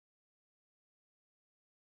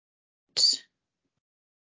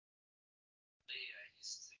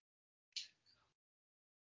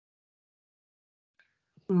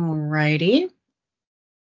All righty.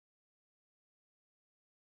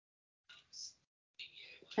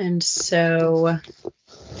 And so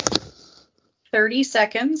 30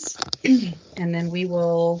 seconds, and then we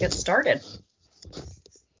will get started.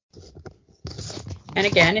 And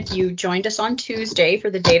again, if you joined us on Tuesday for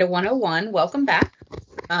the Data 101, welcome back.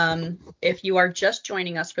 If you are just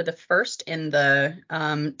joining us for the first in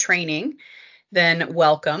the training, then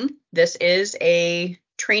welcome. This is a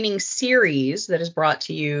training series that is brought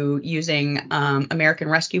to you using American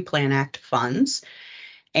Rescue Plan Act funds.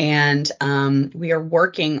 And we are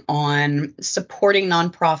working on supporting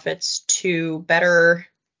nonprofits to better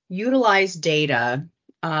utilize data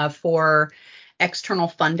for external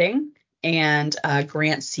funding and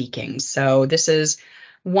grant seeking. So this is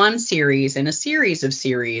one series in a series of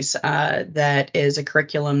series that is a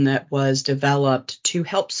curriculum that was developed to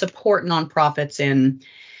help support nonprofits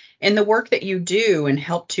in the work that you do and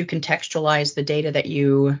help to contextualize the data that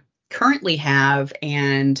you currently have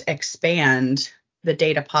and expand the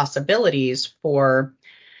data possibilities for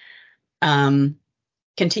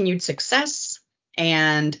continued success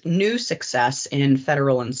and new success in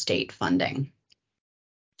federal and state funding.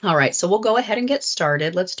 All right, so we'll go ahead and get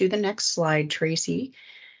started. Let's do the next slide, Tracy,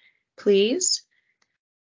 please.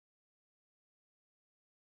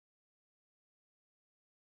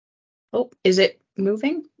 Oh, is it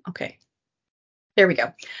moving? Okay, there we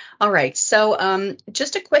go. All right, so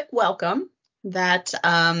just a quick welcome that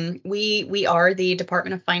we are the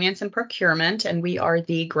Department of Finance and Procurement, and we are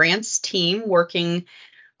the grants team working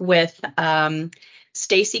with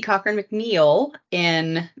Stacy Cochran McNeil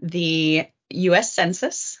in the U.S.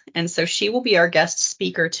 Census. And so she will be our guest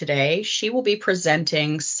speaker today. She will be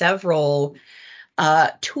presenting several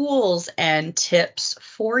tools and tips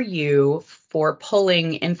for you for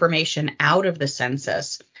pulling information out of the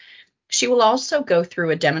census. She will also go through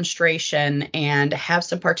a demonstration and have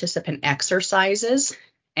some participant exercises.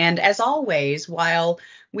 And as always, while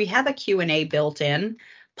we have a Q&A built in,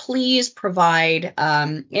 please provide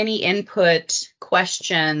any input,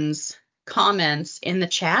 questions, comments in the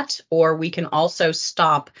chat, or we can also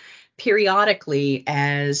stop periodically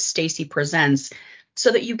as Stacy presents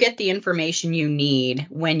so that you get the information you need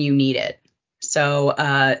when you need it. So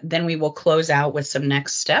then we will close out with some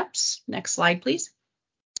next steps. Next slide, please.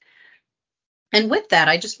 And with that,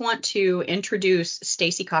 I just want to introduce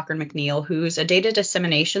Stacy Cochran McNeil, who's a data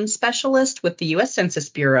dissemination specialist with the U.S. Census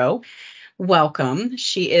Bureau. Welcome.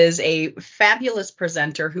 She is a fabulous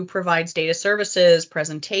presenter who provides data services,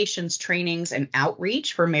 presentations, trainings, and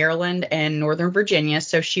outreach for Maryland and Northern Virginia.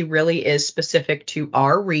 So she really is specific to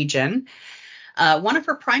our region. One of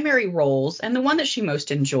her primary roles, and the one that she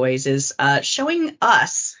most enjoys, is showing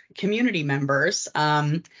us, community members,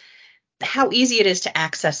 how easy it is to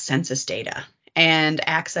access census data and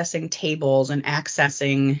accessing tables and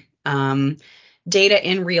accessing data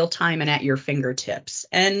in real time and at your fingertips.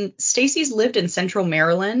 And Stacy's lived in Central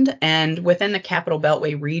Maryland and within the Capital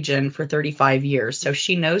Beltway region for 35 years. So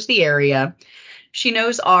she knows the area. She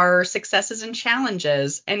knows our successes and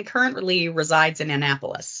challenges and currently resides in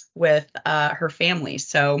Annapolis with her family.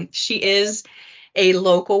 So she is a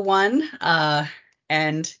local one.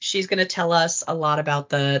 And she's going to tell us a lot about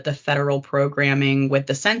the federal programming with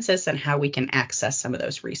the census and how we can access some of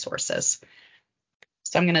those resources.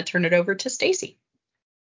 So I'm going to turn it over to Stacy.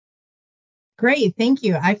 Great. Thank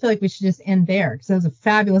you. I feel like we should just end there because that was a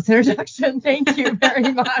fabulous introduction. Thank you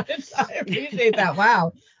very much. I appreciate that.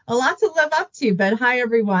 Wow. A lot to live up to, but hi,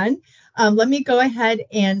 everyone. Let me go ahead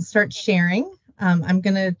and start sharing. I'm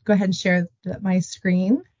going to go ahead and share my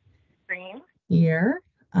screen here.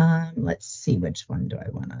 Let's see, which one do I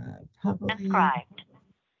want to probably... Described.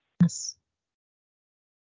 Yes.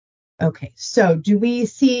 Okay, so do we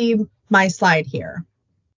see my slide here?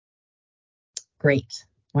 Great.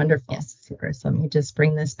 Wonderful. Yes. Super. So let me just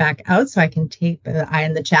bring this back out so I can take the eye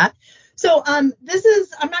in the chat. So I'm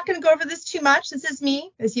not going to go over this too much. This is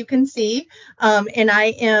me, as you can see. And I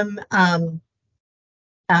am,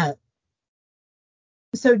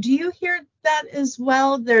 so do you hear that as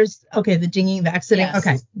well? The dinging, the exiting. Yes.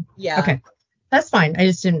 Okay. Yeah. Okay. That's fine. I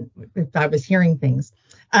just didn't, if I was hearing things.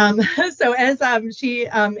 So as she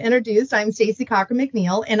introduced, I'm Stacy Cochran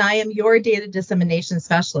McNeil, and I am your data dissemination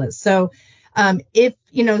specialist. So if,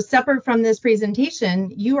 separate from this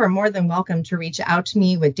presentation, you are more than welcome to reach out to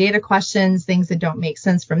me with data questions, things that don't make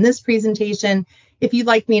sense from this presentation. If you'd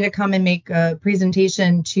like me to come and make a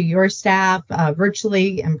presentation to your staff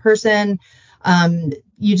virtually in person,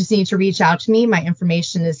 you just need to reach out to me. My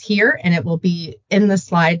information is here, and it will be in the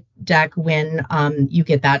slide deck when you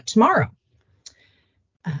get that tomorrow.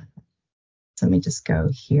 So let me just go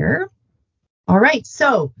here. All right.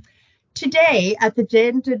 So today, at the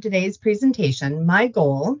end of today's presentation, my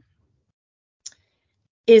goal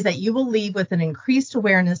is that you will leave with an increased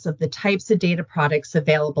awareness of the types of data products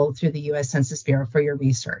available through the U.S. Census Bureau for your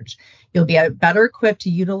research. You'll be better equipped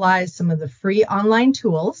to utilize some of the free online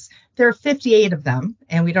tools. There are 58 of them,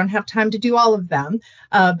 and we don't have time to do all of them,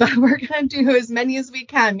 but we're going to do as many as we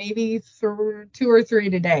can, maybe 2 or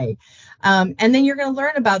 3 today. And then you're going to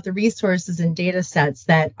learn about the resources and data sets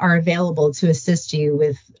that are available to assist you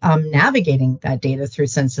with navigating that data through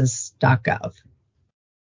census.gov.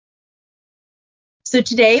 So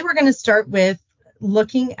today we're going to start with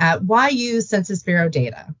looking at why use Census Bureau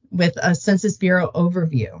data with a Census Bureau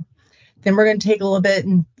overview. Then we're going to take a little bit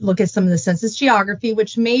and look at some of the census geography,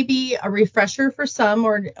 which may be a refresher for some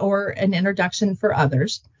or an introduction for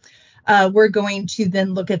others. We're going to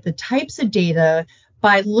then look at the types of data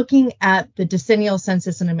by looking at the decennial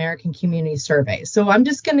census and American Community Survey. So I'm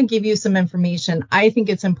just going to give you some information. I think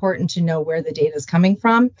it's important to know where the data is coming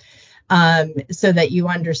from. So that you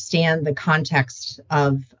understand the context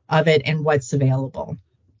of it and what's available.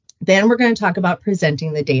 Then we're going to talk about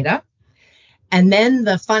presenting the data. And then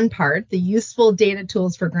the fun part, the useful data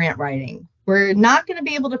tools for grant writing. We're not going to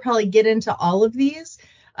be able to probably get into all of these,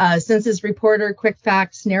 Census Reporter, Quick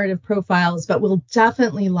Facts, Narrative Profiles, but we'll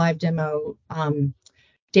definitely live demo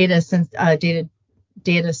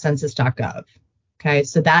datacensus.gov. Okay,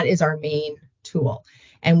 so that is our main tool.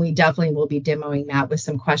 And we definitely will be demoing that with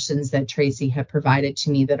some questions that Tracy had provided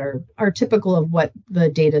to me that are typical of what the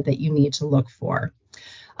data that you need to look for.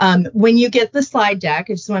 When you get the slide deck,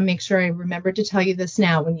 I just want to make sure I remember to tell you this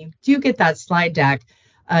now. When you do get that slide deck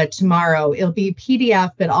tomorrow, it'll be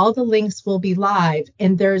PDF, but all the links will be live.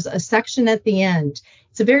 And there's a section at the end.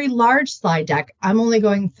 It's a very large slide deck. I'm only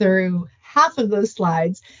going through half of those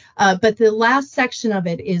slides, but the last section of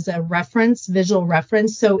it is a visual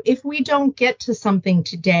reference. So if we don't get to something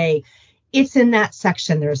today, it's in that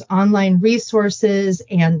section. There's online resources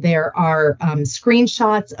and there are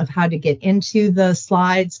screenshots of how to get into the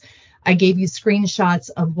slides. I gave you screenshots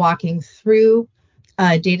of walking through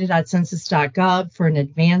data.census.gov for an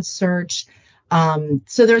advanced search.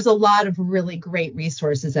 So there's a lot of really great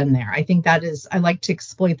resources in there. I think I like to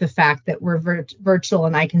exploit the fact that we're virtual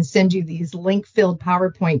and I can send you these link-filled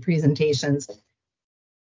PowerPoint presentations.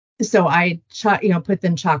 So I put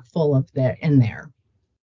them chock full of in there.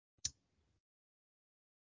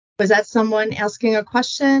 Was that someone asking a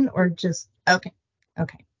question or just, okay,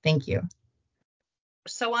 thank you.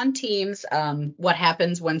 So on Teams, what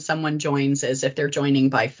happens when someone joins is if they're joining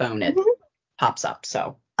by phone, it pops up,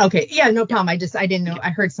 so. Okay. Yeah, no problem. I didn't know. I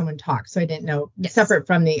heard someone talk, so I didn't know. Yes. Separate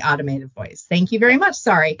from the automated voice. Thank you very much.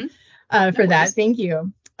 Sorry for that. Thank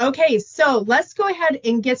you. Okay. So let's go ahead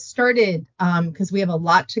and get started because we have a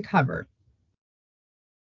lot to cover.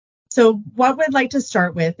 So what we'd like to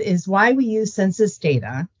start with is why we use census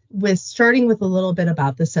data, starting with a little bit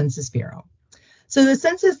about the Census Bureau. So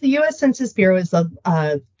the U.S. Census Bureau is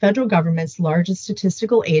the federal government's largest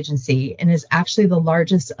statistical agency and is actually the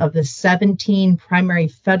largest of the 17 primary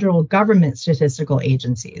federal government statistical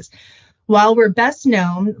agencies. While we're best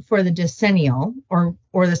known for the decennial or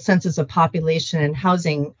the census of population and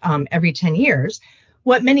housing every 10 years,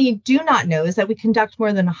 what many do not know is that we conduct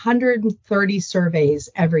more than 130 surveys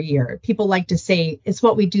every year. People like to say it's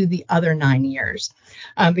what we do the other 9 years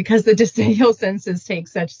because the decennial census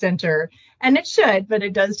takes such center, and it should, but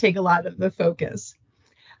it does take a lot of the focus.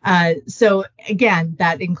 So again,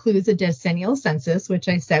 that includes a decennial census, which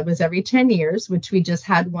I said was every 10 years, which we just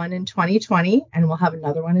had one in 2020, and we'll have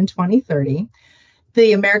another one in 2030.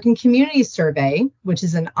 The American Community Survey, which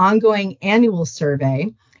is an ongoing annual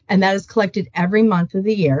survey, and that is collected every month of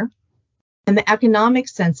the year. And the economic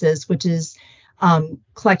census, which is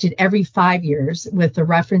collected every 5 years with the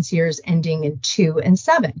reference years ending in 2 and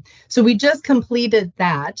 7. So we just completed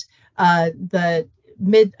that. I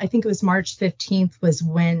think it was March 15th was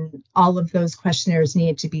when all of those questionnaires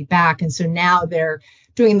needed to be back. And so now they're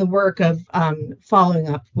doing the work of following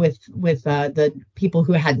up with the people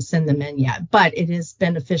who hadn't sent them in yet. But it has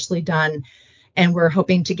been officially done. And we're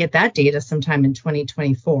hoping to get that data sometime in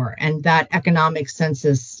 2024. And that economic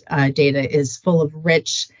census data is full of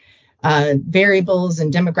rich variables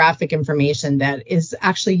and demographic information that is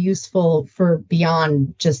actually useful for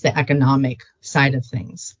beyond just the economic side of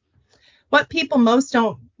things. What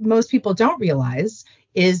most people don't realize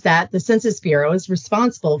is that the Census Bureau is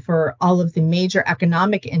responsible for all of the major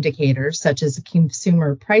economic indicators, such as the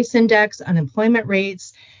Consumer Price Index, unemployment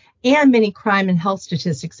rates, and many crime and health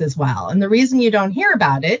statistics as well. And the reason you don't hear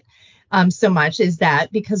about it so much is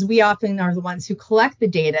that because we often are the ones who collect the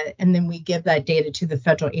data, and then we give that data to the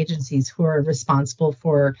federal agencies who are responsible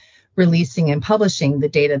for releasing and publishing the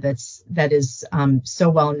data that is so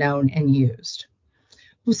well known and used.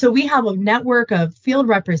 So we have a network of field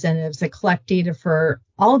representatives that collect data for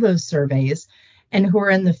all those surveys and who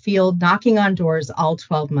are in the field knocking on doors all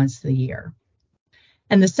 12 months of the year.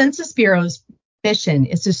 And the Census Bureau's mission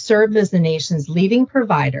is to serve as the nation's leading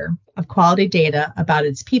provider of quality data about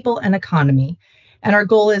its people and economy. And our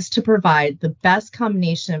goal is to provide the best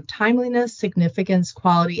combination of timeliness, significance,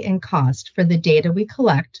 quality, and cost for the data we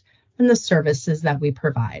collect and the services that we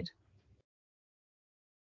provide.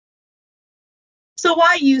 So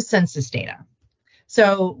why use census data?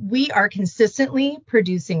 So we are consistently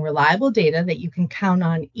producing reliable data that you can count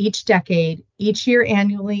on each decade, each year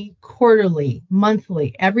annually, quarterly,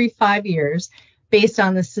 monthly, every 5 years, based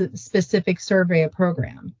on the specific survey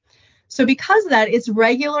program. So because of that, it's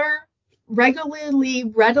regularly,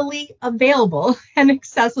 readily available and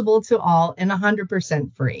accessible to all and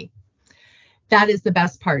 100% free. That is the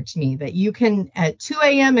best part to me, that you can, at 2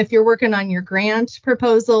 a.m., if you're working on your grant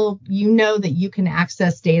proposal, you know that you can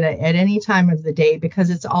access data at any time of the day because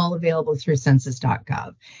it's all available through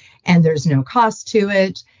census.gov. And there's no cost to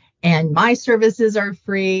it. And my services are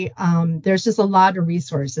free. There's just a lot of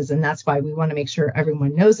resources. And that's why we want to make sure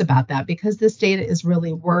everyone knows about that, because this data is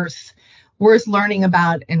really worth learning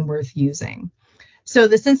about and worth using. So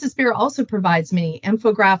the Census Bureau also provides many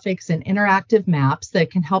infographics and interactive maps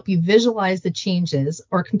that can help you visualize the changes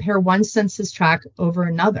or compare one census tract over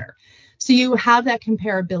another. So you have that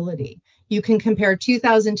comparability. You can compare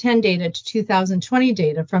 2010 data to 2020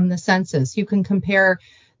 data from the census. You can compare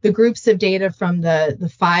the groups of data from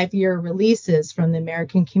the 5-year releases from the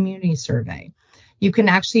American Community Survey. You can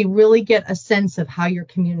actually really get a sense of how your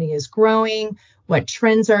community is growing, what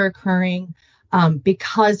trends are occurring,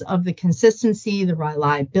 because of the consistency, the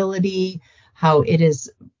reliability, how it is,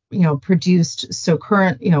 produced so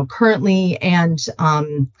currently, and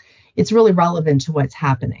it's really relevant to what's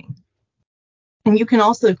happening. And you can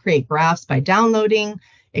also create graphs by downloading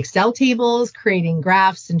Excel tables, creating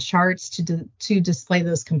graphs and charts to display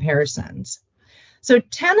those comparisons. So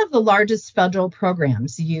 10 of the largest federal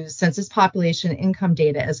programs use census population income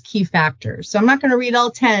data as key factors. So I'm not going to read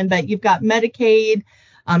all 10, but you've got Medicaid,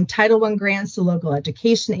 Title I grants to local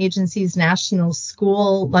education agencies, National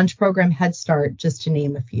School Lunch Program, Head Start, just to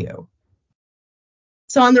name a few.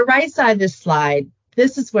 So on the right side of this slide,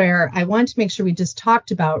 this is where I want to make sure we just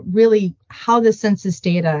talked about really how the census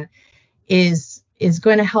data is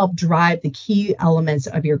going to help drive the key elements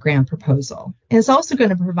of your grant proposal. And it's also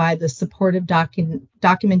going to provide the supportive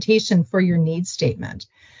documentation for your needs statement.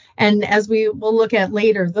 And as we will look at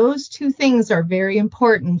later, those two things are very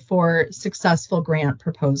important for successful grant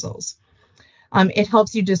proposals. It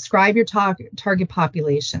helps you describe your target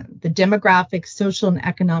population, the demographic, social, and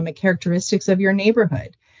economic characteristics of your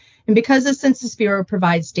neighborhood. And because the Census Bureau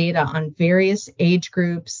provides data on various age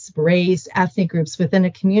groups, race, ethnic groups within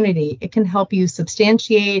a community, it can help you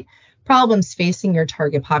substantiate problems facing your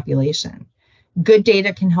target population. Good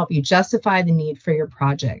data can help you justify the need for your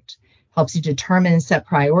project, helps you determine and set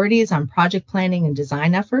priorities on project planning and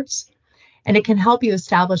design efforts, and it can help you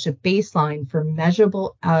establish a baseline for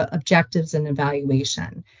measurable objectives and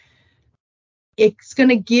evaluation. It's going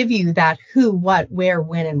to give you that who, what, where,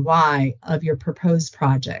 when, and why of your proposed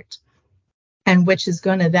project, and which is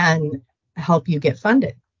going to then help you get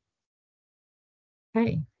funded.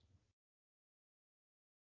 Okay.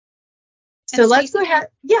 So let's go ahead.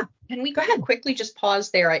 Yeah. Can we go ahead quickly just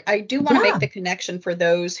pause there? I do want to make the connection for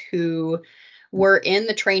those who were in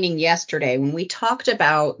the training yesterday when we talked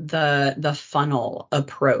about the funnel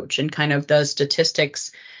approach and kind of the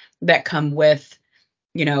statistics that come with,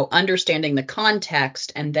 understanding the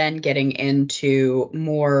context and then getting into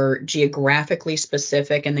more geographically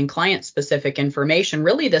specific and then client specific information.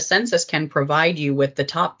 Really, the census can provide you with the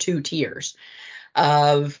top 2 tiers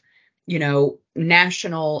of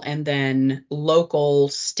national and then local,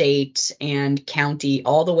 state, and county,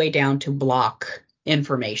 all the way down to block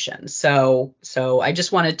information. So I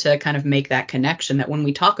just wanted to kind of make that connection that when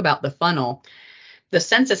we talk about the funnel, the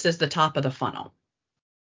census is the top of the funnel.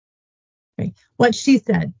 Okay. What she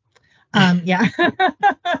said. Yeah,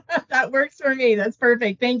 that works for me. That's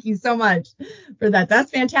perfect. Thank you so much for that.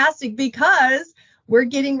 That's fantastic, because we're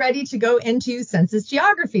getting ready to go into census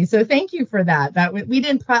geography. So thank you for that. We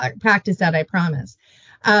didn't practice that, I promise.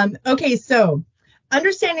 Okay, so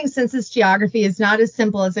understanding census geography is not as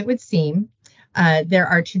simple as it would seem. There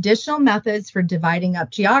are traditional methods for dividing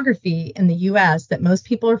up geography in the U.S. that most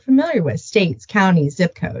people are familiar with: states, counties,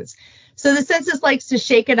 zip codes. So the census likes to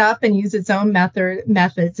shake it up and use its own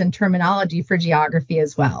methods and terminology for geography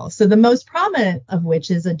as well. So the most prominent of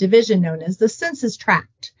which is a division known as the census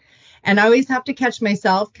tract. And I always have to catch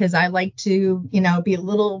myself because I like to, be a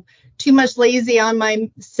little too much lazy on my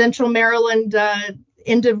Central Maryland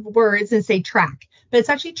end of words and say track, but it's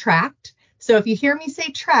actually tracked. So if you hear me say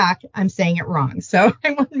track, I'm saying it wrong. So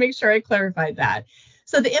I want to make sure I clarified that.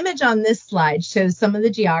 So the image on this slide shows some of the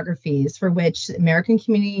geographies for which American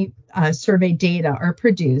Community Survey data are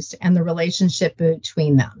produced and the relationship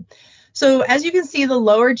between them. So as you can see, the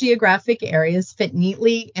lower geographic areas fit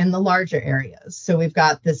neatly in the larger areas. So we've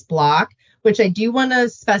got this block, which I do want to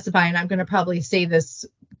specify, and I'm going to probably say this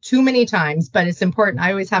too many times, but it's important.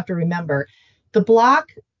 I always have to remember the block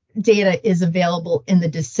data is available in the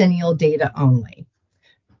decennial data only.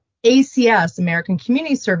 ACS, American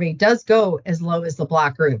Community Survey, does go as low as the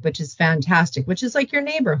block group, which is fantastic, which is like your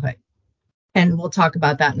neighborhood. And we'll talk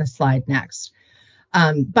about that in a slide next.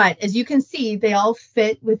 But as you can see, they all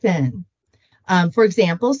fit within. For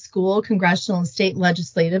example, school, congressional, and state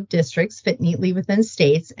legislative districts fit neatly within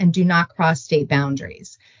states and do not cross state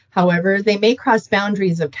boundaries. However, they may cross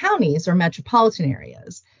boundaries of counties or metropolitan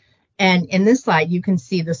areas. And in this slide, you can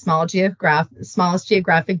see the smallest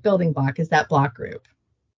geographic building block is that block group.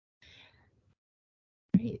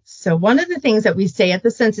 Right. So one of the things that we say at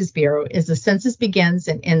the Census Bureau is the census begins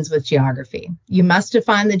and ends with geography. You must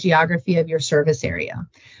define the geography of your service area.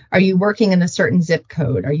 Are you working in a certain zip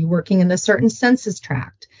code? Are you working in a certain census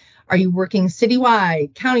tract? Are you working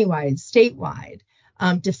citywide, countywide, statewide?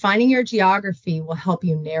 Defining your geography will help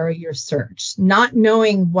you narrow your search. Not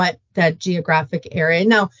knowing what that geographic area.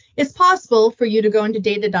 Now, it's possible for you to go into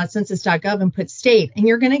data.census.gov and put state, and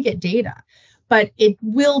you're going to get data. But it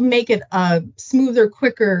will make it a smoother,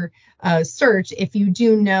 quicker search if you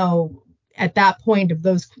do know at that point of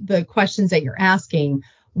the questions that you're asking,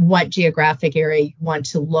 what geographic area you want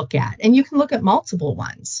to look at. And you can look at multiple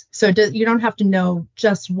ones. So you don't have to know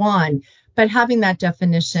just one. But having that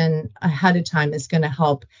definition ahead of time is going to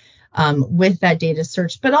help with that data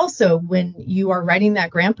search. But also when you are writing that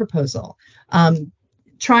grant proposal,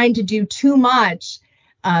 trying to do too much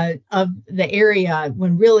of the area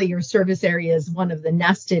when really your service area is one of the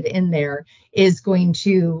nested in there is going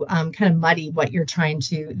to kind of muddy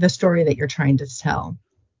the story that you're trying to tell.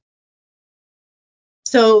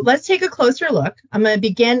 So let's take a closer look. I'm going to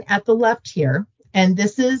begin at the left here. And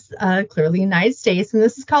this is clearly United States, and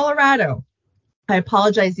this is Colorado. I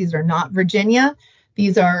apologize, these are not Virginia.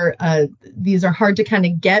 These are hard to kind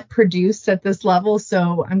of get produced at this level.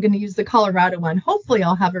 So I'm going to use the Colorado one. Hopefully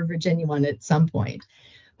I'll have a Virginia one at some point.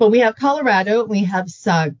 But we have Colorado, we have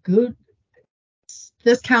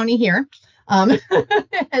this county here. And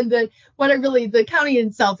the county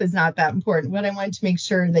itself is not that important. What I wanted to make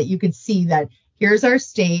sure that you could see that here's our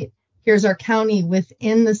state, here's our county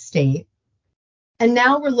within the state. And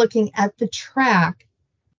now we're looking at the tract,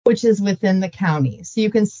 which is within the county. So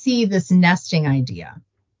you can see this nesting idea.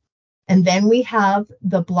 And then we have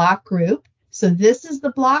the block group. So this is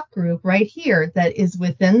the block group right here that is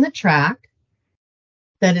within the tract,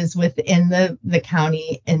 that is within the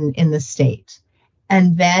county and in the state.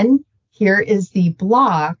 And then here is the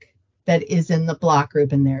block that is in the block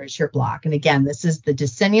group, and there is your block. And again, this is the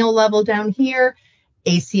decennial level down here.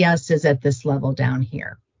 ACS is at this level down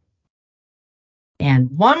here.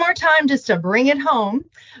 And one more time, just to bring it home,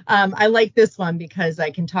 I like this one because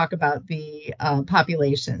I can talk about the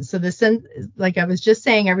population. So like I was just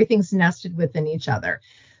saying, everything's nested within each other.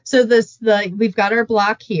 So we've got our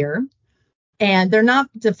block here, and they're not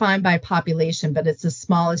defined by population, but it's the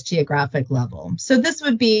smallest geographic level. So this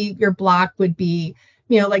would be, your block would be,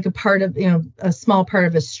 like a part of, a small part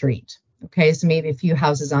of a street. Okay, so maybe a few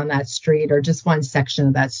houses on that street or just one section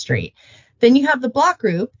of that street. Then you have the block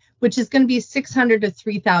group, which is going to be 600 to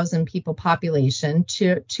 3,000 people population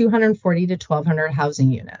to 240 to 1,200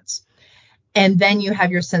 housing units. And then you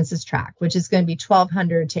have your census tract, which is going to be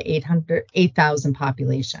 1,200 to 8,000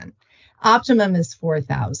 population. Optimum is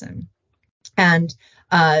 4,000. And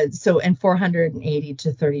 480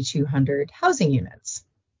 to 3,200 housing units.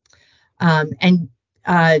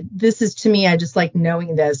 This is, to me, I just like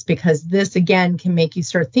knowing this because this, again, can make you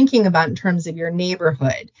start thinking about in terms of your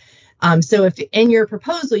neighborhood. So if in your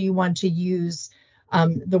proposal you want to use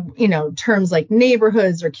terms like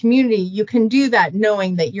neighborhoods or community, you can do that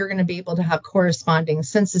knowing that you're going to be able to have corresponding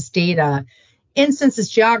census data in census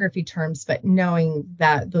geography terms, but knowing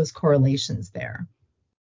that those correlations there.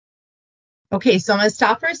 Okay, so I'm going to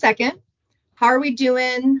stop for a second. How are we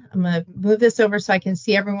doing? I'm going to move this over so I can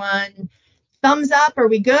see everyone. Thumbs up. Are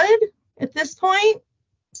we good at this point?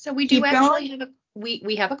 So we do actually have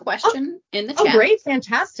we have a question in the chat. Oh, great.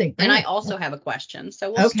 Fantastic. Great. And I also have a question.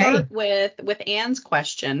 So we'll start with Anne's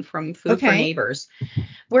question from Food for Neighbors.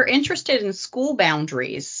 We're interested in school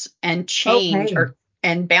boundaries and change. Okay.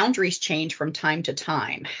 and boundaries change from time to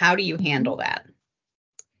time. How do you handle that?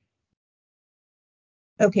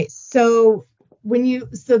 Okay, so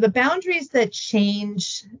the boundaries that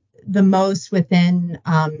change the most within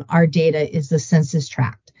our data is the census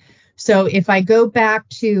tract. So if I go back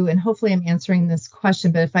to, and hopefully I'm answering this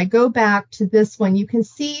question, but if I go back to this one, you can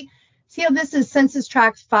see how this is census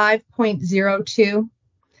tract 5.02.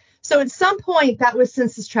 So at some point that was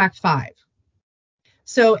census tract 5.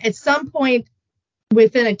 So at some point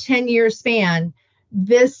within a 10-year span,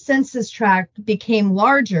 this census tract became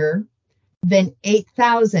larger than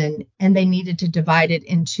 8,000, and they needed to divide it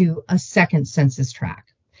into a second census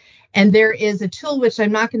tract. And there is a tool, which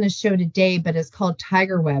I'm not going to show today, but it's called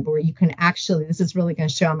TigerWeb, where you can actually, this is really going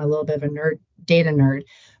to show I'm a little bit of a data nerd,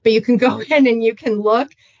 but you can go in and you can look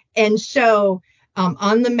and show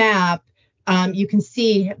on the map, you can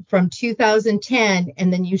see from 2010,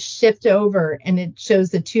 and then you shift over and it shows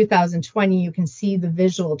the 2020, you can see the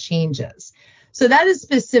visual changes. So that is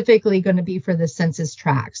specifically going to be for the census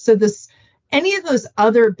tract. So any of those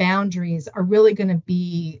other boundaries are really going to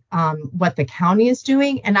be what the county is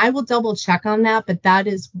doing. And I will double check on that, but that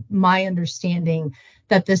is my understanding,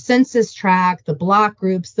 that the census tract, the block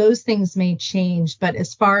groups, those things may change. But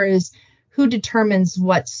as far as who determines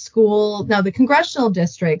what school, now the congressional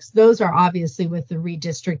districts, those are obviously with the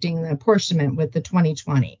redistricting, the apportionment with the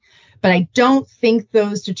 2020. But I don't think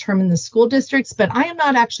those determine the school districts, but I am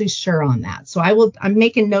not actually sure on that. So I'm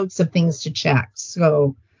making notes of things to check.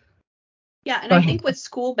 So yeah, and I think with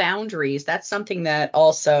school boundaries, that's something that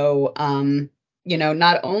also,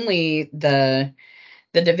 not only the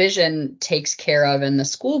division takes care of and the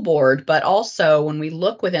school board, but also when we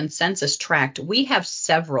look within census tract, we have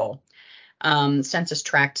several census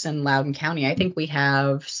tracts in Loudoun County. I think we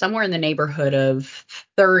have somewhere in the neighborhood of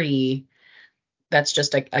 30. That's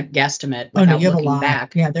just a guesstimate without looking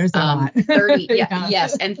back. Yeah, there's a lot. 30, yeah,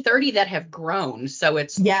 yes, and 30 that have grown. So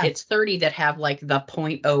it's 30 that have like the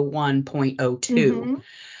 0.01, 0.02. Mm-hmm.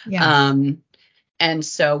 Yeah. And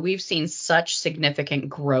so we've seen such significant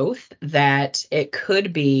growth that it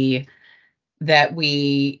could be that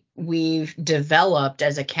we've developed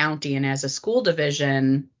as a county and as a school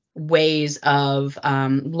division ways of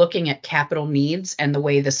looking at capital needs and the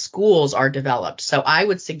way the schools are developed. So I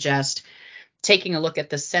would suggest taking a look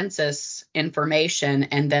at the census information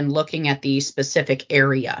and then looking at the specific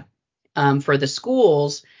area for the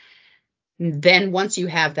schools. Then once you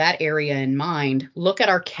have that area in mind, look at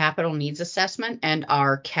our capital needs assessment and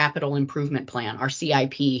our capital improvement plan, our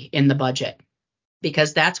CIP in the budget,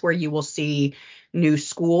 because that's where you will see new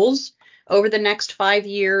schools over the next 5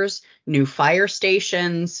 years, new fire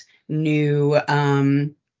stations, new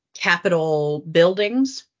capital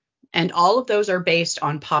buildings, and all of those are based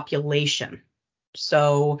on population.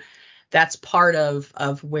 So that's part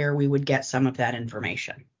of where we would get some of that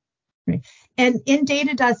information. Right. And in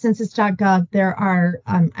data.census.gov, there are,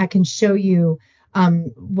 I can show you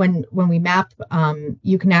when we map,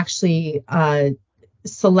 you can actually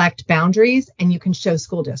select boundaries and you can show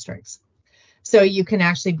school districts. So you can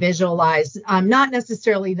actually visualize, not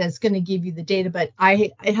necessarily that's going to give you the data, but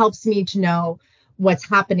it helps me to know what's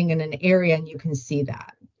happening in an area, and you can see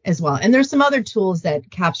that as well. And there's some other tools that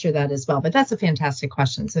capture that as well, but that's a fantastic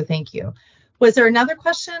question. So thank you. Was there another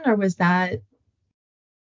question, or was that?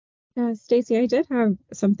 Stacy, I did have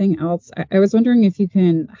something else. I was wondering if you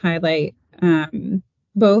can highlight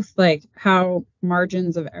both like how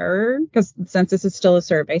margins of error, because the census is still a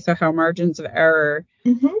survey, so how margins of error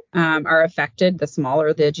are affected the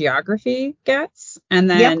smaller the geography gets, and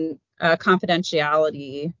then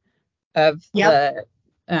confidentiality of the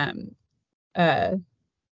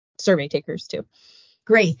survey takers too.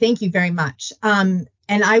 Great, thank you very much. And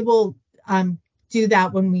I will do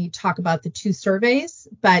that when we talk about the two surveys,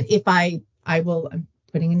 but if I'm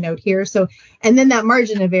putting a note here. So, and then that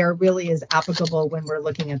margin of error really is applicable when we're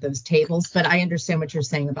looking at those tables, but I understand what you're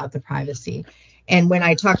saying about the privacy. And when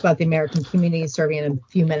I talk about the American Community Survey in a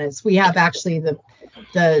few minutes, we have actually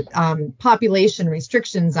the population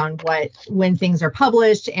restrictions on when things are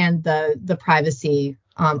published, and the privacy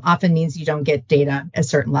often means you don't get data at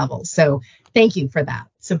certain levels. So thank you for that.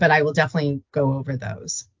 So, but I will definitely go over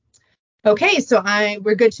those. Okay, so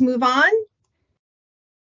we're good to move on.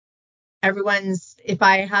 If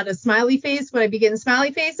I had a smiley face, would I be getting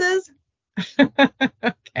smiley faces?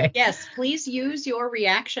 Okay. Yes, please use your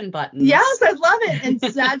reaction buttons. Yes, I love it.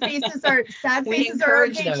 And sad faces are okay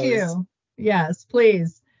those too. Yes,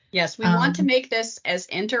 please. Yes, we want to make this as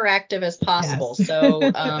interactive as possible. Yes.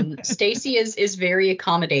 So Stacy is very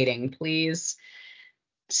accommodating. Please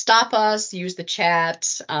stop us, use the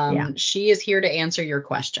chat. She is here to answer your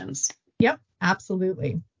questions. Yep,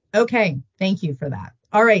 absolutely. Okay, thank you for that.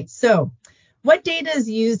 All right, so what data is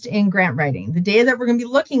used in grant writing? The data that we're going to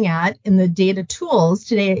be looking at in the data tools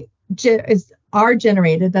today are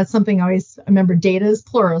generated. That's something I always remember. Data is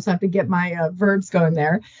plural, so I have to get my verbs going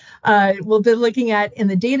there. We'll be looking at in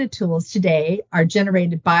the data tools today are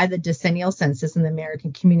generated by the decennial census and the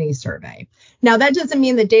American Community Survey. Now, that doesn't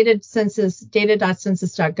mean that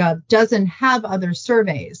data.census.gov doesn't have other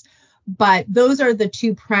surveys, but those are the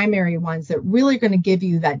two primary ones that really are going to give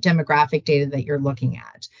you that demographic data that you're looking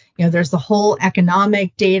at. There's the whole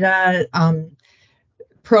economic data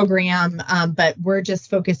program, but we're just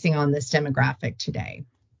focusing on this demographic today.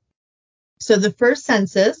 So the first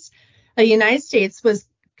census of the United States was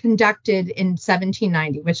conducted in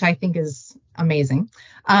 1790, which I think is amazing.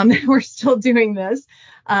 We're still doing this,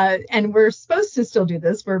 and we're supposed to still do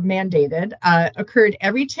this. We're mandated. Occurred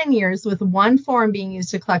every 10 years with one form being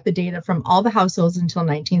used to collect the data from all the households until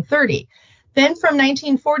 1930. Then from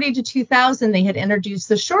 1940 to 2000, they had introduced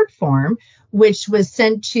the short form, which was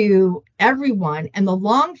sent to everyone, and the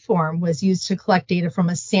long form was used to collect data from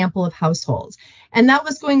a sample of households. And that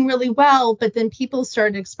was going really well, but then people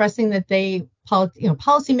started expressing that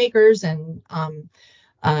policymakers and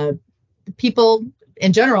people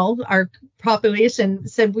in general, our population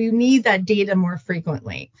said we need that data more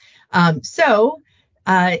frequently. So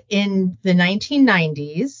in the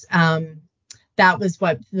 1990s, that was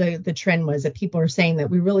what the trend was, that people are saying that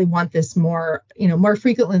we really want this more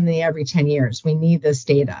frequently than every 10 years. We need this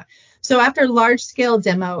data. So after large scale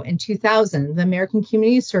demo in 2000, the American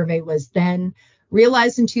Community Survey was then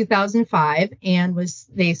realized in 2005, and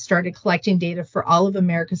they started collecting data for all of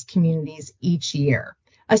America's communities each year,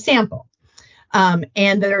 a sample.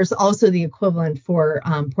 And there's also the equivalent for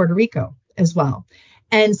Puerto Rico as well.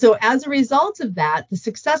 And so as a result of that, the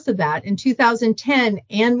success of that, in 2010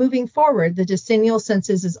 and moving forward, the decennial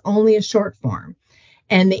census is only a short form.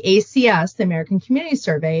 And the ACS, the American Community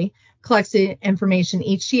Survey, collects information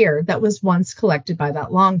each year that was once collected by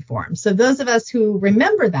that long form. So those of us who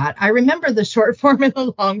remember that, I remember the short form and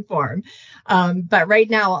the long form. But right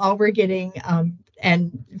now, all we're getting, for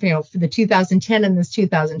the 2010 and this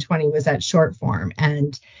 2020 was that short form.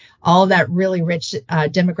 And all that really rich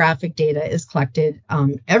demographic data is collected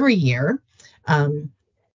every year,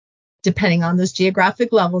 depending on those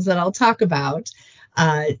geographic levels that I'll talk about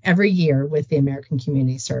every year with the American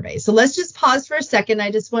Community Survey. So let's just pause for a second.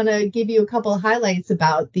 I just want to give you a couple of highlights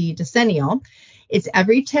about the decennial. It's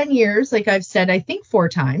every 10 years, like I've said, I think 4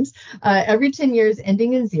 times, every 10 years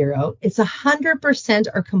ending in 0. It's 100%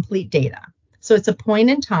 or complete data. So it's a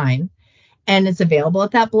point in time, and it's available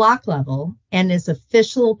at that block level, and is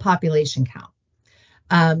official population count.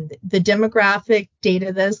 The demographic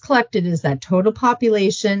data that is collected is that total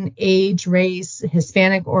population, age, race,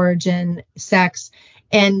 Hispanic origin, sex,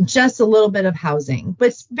 and just a little bit of housing, but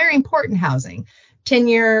it's very important housing.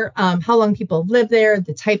 Tenure, how long people live there,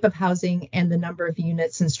 the type of housing, and the number of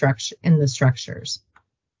units in the structures.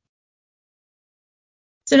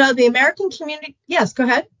 So now the American Community, yes, go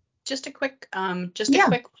ahead. Just a quick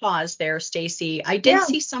pause there, Stacy. I did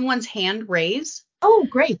see someone's hand raise. Oh,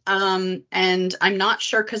 great. And I'm not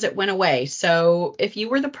sure because it went away. So if you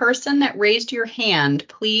were the person that raised your hand,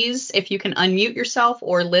 please, if you can unmute yourself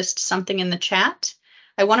or list something in the chat.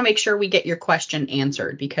 I want to make sure we get your question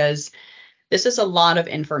answered, because this is a lot of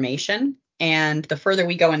information. And the further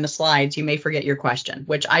we go in the slides, you may forget your question,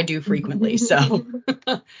 which I do frequently. So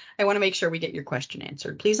I want to make sure we get your question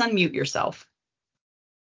answered. Please unmute yourself.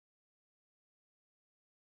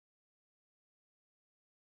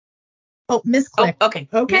 Oh, misclicked. Oh, okay.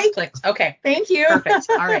 Misclicked. Okay. Thank you. Perfect.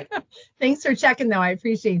 All right. Thanks for checking, though. I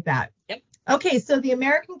appreciate that. Yep. Okay, so the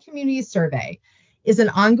American Community Survey is an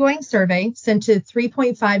ongoing survey sent to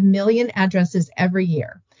 3.5 million addresses every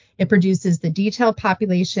year. It produces the detailed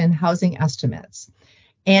population housing estimates,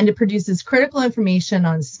 and it produces critical information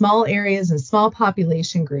on small areas and small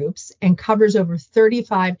population groups, and covers over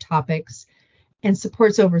 35 topics and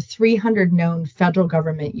supports over 300 known federal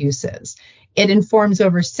government uses. It informs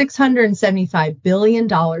over $675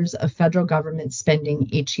 billion of federal government spending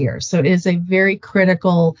each year. So it is a very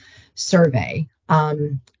critical survey,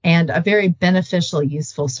 and a very beneficial,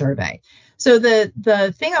 useful survey. So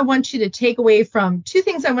the thing I want you to take away from, 2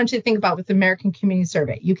 things I want you to think about with the American Community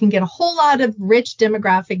Survey. You can get a whole lot of rich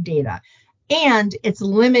demographic data, and it's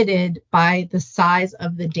limited by the size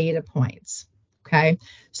of the data points. Okay,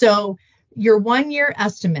 so your 1-year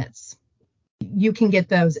estimates, you can get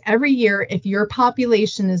those every year if your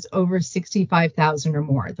population is over 65,000 or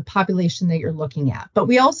more, the population that you're looking at. But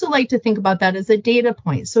we also like to think about that as a data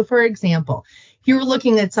point. So for example, if you were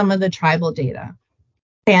looking at some of the tribal data,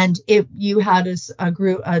 And if you had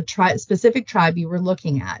specific tribe you were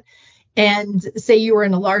looking at, and say you were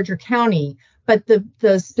in a larger county, but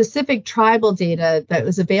the specific tribal data that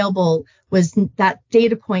was available was that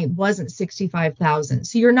data point wasn't 65,000.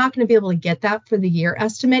 So you're not going to be able to get that for the year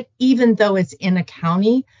estimate, even though it's in a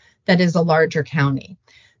county that is a larger county.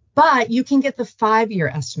 But you can get the 5-year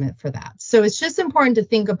estimate for that. So it's just important to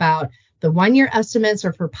think about the 1-year estimates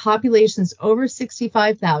are for populations over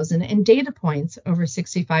 65,000 and data points over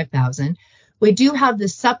 65,000. We do have the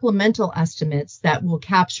supplemental estimates that will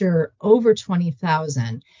capture over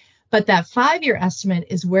 20,000. But that 5-year estimate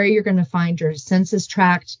is where you're going to find your census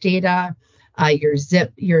tract data, your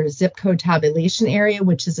zip code tabulation area,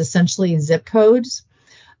 which is essentially zip codes.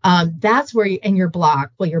 That's where and your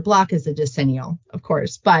block. Well, your block is a decennial, of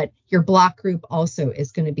course, but your block group also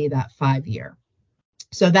is going to be that 5-year.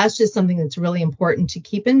 So that's just something that's really important to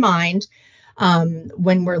keep in mind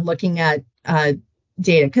when we're looking at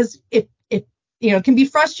data, because if it can be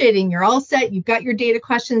frustrating. You're all set, you've got your data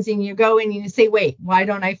questions, and you go and you say, wait, why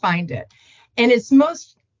don't I find it? And it's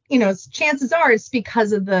chances are it's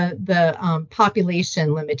because of the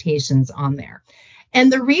population limitations on there.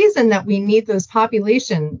 And the reason that we need those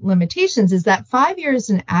population limitations is that 5 years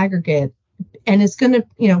in aggregate, and it's going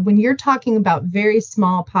to, when you're talking about very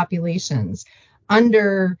small populations,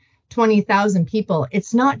 under 20,000 people,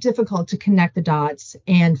 it's not difficult to connect the dots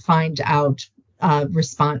and find out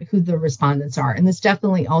who the respondents are. And this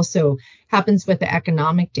definitely also happens with the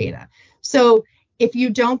economic data. So if you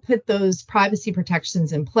don't put those privacy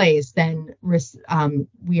protections in place, then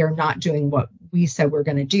we are not doing what we said we're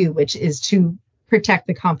going to do, which is to protect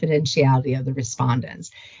the confidentiality of the respondents.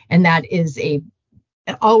 And that is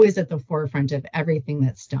always at the forefront of everything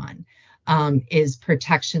that's done, is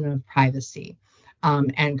protection of privacy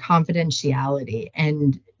and confidentiality.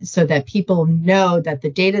 And so that people know that the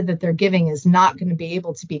data that they're giving is not going to be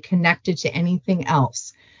able to be connected to anything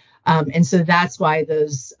else. And so that's why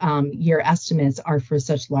those year estimates are for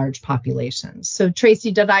such large populations. So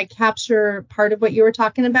Tracy, did I capture part of what you were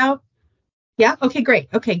talking about? Yeah. Okay, great.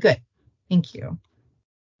 Okay, good. Thank you.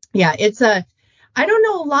 Yeah, I don't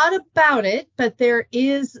know a lot about it, but there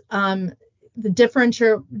is the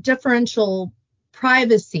differential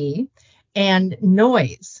privacy and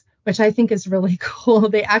noise, which I think is really cool.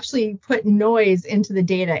 They actually put noise into the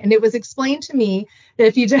data. And it was explained to me that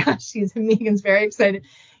if you just, Megan's very excited.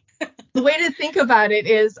 The way to think about it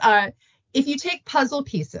is if you take puzzle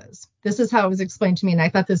pieces, this is how it was explained to me. And I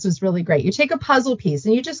thought this was really great. You take a puzzle piece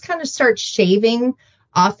and you just kind of start shaving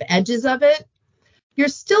off edges of it. You're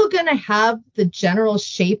still going to have the general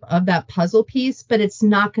shape of that puzzle piece, but it's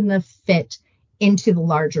not going to fit into the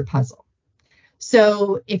larger puzzle.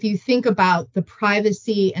 So if you think about the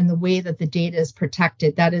privacy and the way that the data is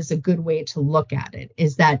protected, that is a good way to look at it,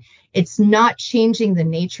 is that it's not changing the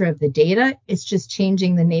nature of the data. It's just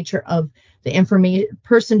changing the nature of the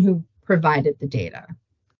person who provided the data.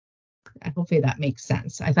 Hopefully that makes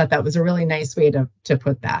sense. I thought that was a really nice way to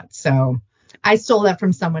put that. So I stole that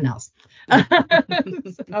from someone else.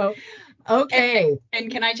 So, okay.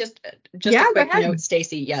 And can I just a quick note,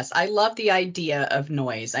 Stacy? Yes, I love the idea of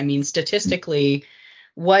noise. I mean, statistically,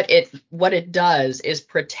 what it does is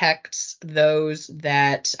protects those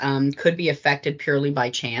that could be affected purely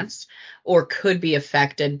by chance or could be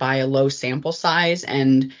affected by a low sample size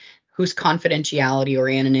and whose confidentiality or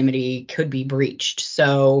anonymity could be breached.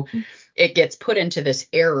 So it gets put into this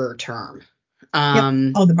error term.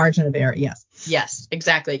 The margin of error. Yes. Yes,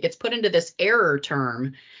 exactly. It gets put into this error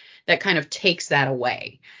term that kind of takes that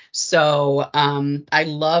away. So I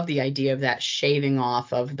love the idea of that shaving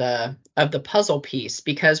off of the puzzle piece,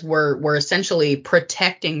 because we're essentially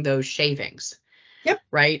protecting those shavings. Yep.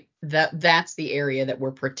 Right. That's the area that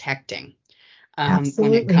we're protecting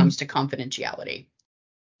when it comes to confidentiality.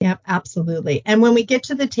 Yep, absolutely. And when we get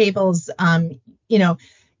to the tables,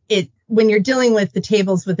 when you're dealing with the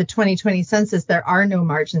tables with the 2020 census, there are no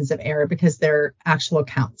margins of error because they're actual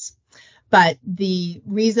counts. But the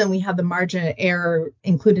reason we have the margin of error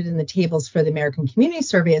included in the tables for the American Community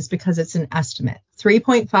Survey is because it's an estimate,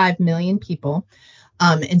 3.5 million people.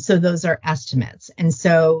 And so those are estimates. And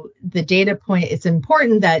so the data point, it's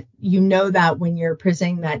important that you know that when you're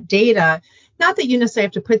presenting that data, not that you necessarily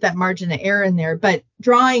have to put that margin of error in there, but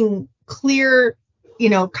drawing clear,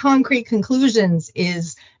 concrete conclusions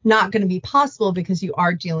is not going to be possible because you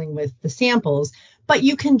are dealing with the samples. But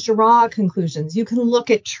you can draw conclusions. You can look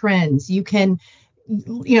at trends. You can,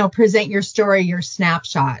 present your story, your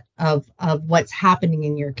snapshot of what's happening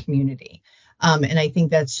in your community. And I think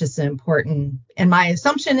that's just an important. And my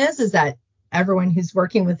assumption is that everyone who's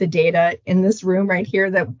working with the data in this room right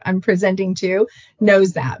here that I'm presenting to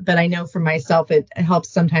knows that. But I know for myself, it helps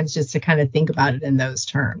sometimes just to kind of think about it in those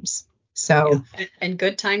terms. So, yeah. And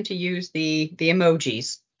good time to use the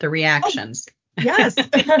emojis, the reactions. Yes.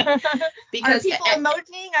 Because are people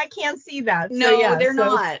emoting? I can't see that. No, so, yeah, they're so,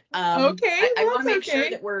 not. Okay, I want to make sure okay.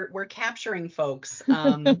 that we're capturing folks.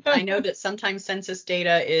 I know that sometimes census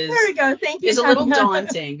data There we go. Thank you, is a little Tanya.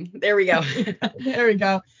 daunting. There we go. There we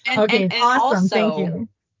go. And, Okay, and awesome. also, Thank you.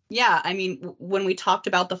 yeah, I mean, when we talked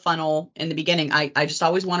about the funnel in the beginning, I just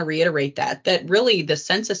always want to reiterate that really the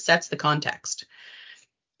census sets the context.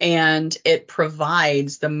 And it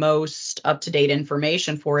provides the most up-to-date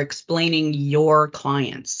information for explaining your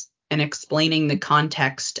clients and explaining the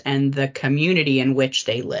context and the community in which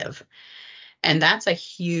they live. And that's a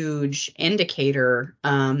huge indicator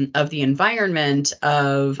of the environment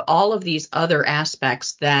of all of these other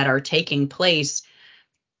aspects that are taking place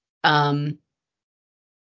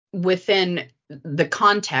within the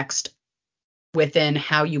context within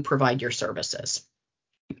how you provide your services.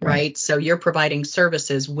 Right. So you're providing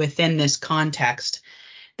services within this context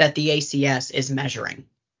that the ACS is measuring.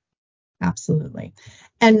 Absolutely.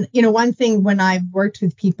 And, one thing when I've worked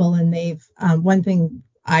with people and one thing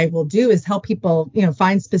I will do is help people,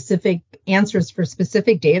 find specific answers for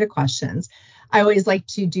specific data questions. I always like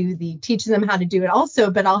to do teaching them how to do it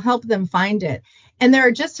also, but I'll help them find it. And there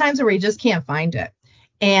are just times where you just can't find it.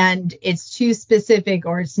 And it's too specific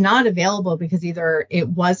or it's not available because either it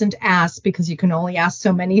wasn't asked because you can only ask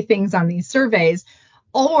so many things on these surveys,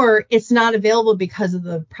 or it's not available because of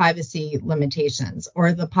the privacy limitations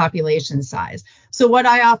or the population size. So what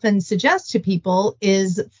I often suggest to people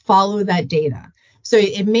is follow that data. So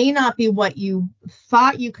it may not be what you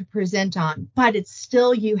thought you could present on, but it's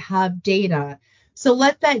still you have data. So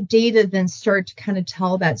let that data then start to kind of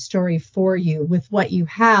tell that story for you with what you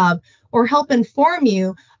have, or help inform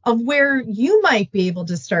you of where you might be able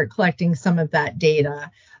to start collecting some of that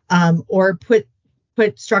data, or put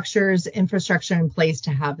structures, infrastructure in place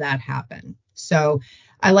to have that happen. So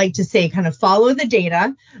I like to say kind of follow the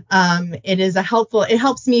data. It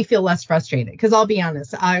helps me feel less frustrated because I'll be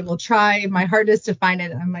honest, I will try my hardest to find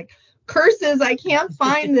it. I'm like, curses, I can't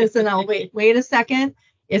find this. And I'll wait a second.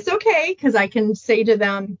 It's okay because I can say to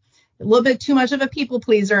them, a little bit too much of a people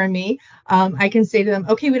pleaser in me. I can say to them,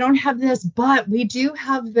 okay, we don't have this, but we do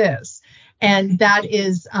have this. And that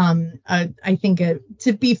is, I think,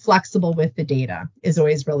 to be flexible with the data is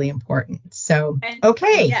always really important. So,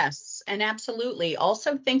 okay. Yes, and absolutely.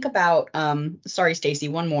 Also think about, sorry, Stacy,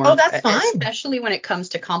 one more. Oh, that's fine. Especially when it comes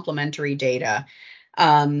to complementary data.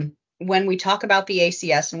 When we talk about the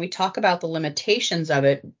ACS and we talk about the limitations of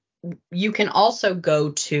it, you can also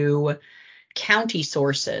go to county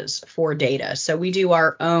sources for data. So we do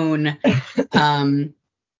our own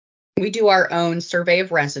survey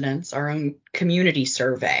of residents, our own community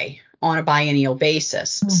survey on a biennial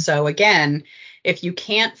basis. So again, if you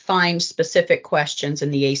can't find specific questions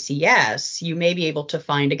in the ACS, you may be able to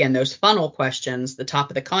find, again, those funnel questions, the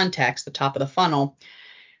top of the context, the top of the funnel.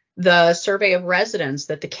 The survey of residents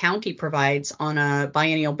that the county provides on a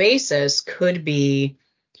biennial basis could be,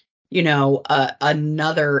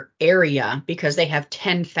 another area because they have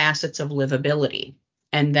 10 facets of livability.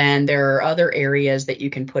 And then there are other areas that you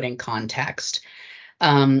can put in context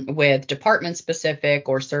with department specific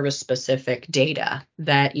or service specific data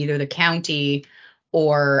that either the county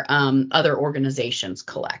or other organizations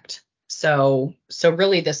collect. So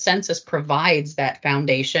really the census provides that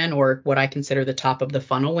foundation, or what I consider the top of the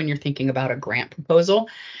funnel when you're thinking about a grant proposal.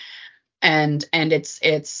 And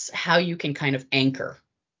it's how you can kind of anchor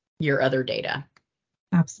your other data.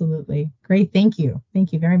 Absolutely. Great. Thank you.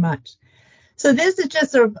 Thank you very much. So this is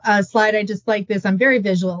just a slide. I just like this. I'm very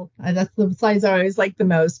visual. That's the slides I always like the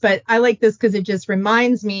most. But I like this because it just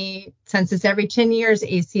reminds me, census every 10 years,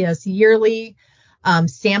 ACS yearly,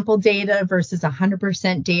 sample data versus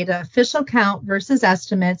 100% data, official count versus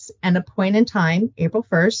estimates, and a point in time, April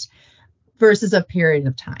 1st, versus a period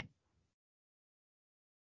of time.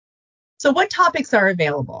 So what topics are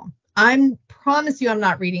available? I promise you I'm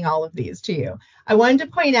not reading all of these to you. I wanted to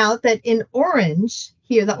point out that in orange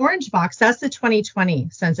here, the orange box, that's the 2020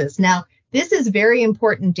 census. Now, this is very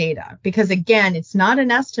important data because, again, it's not an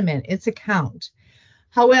estimate, it's a count.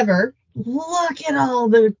 However, look at all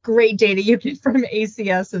the great data you get from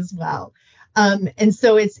ACS as well. And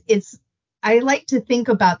so I like to think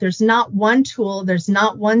about there's not one tool, there's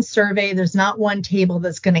not one survey, there's not one table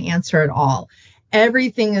that's going to answer it all.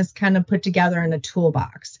 Everything is kind of put together in a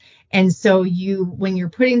toolbox. And so when you're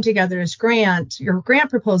putting together your grant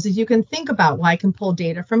proposals, you can think about, well, I can pull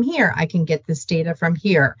data from here. I can get this data from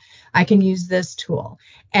here. I can use this tool.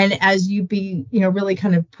 And as you really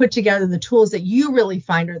kind of put together the tools that you really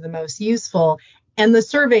find are the most useful, and the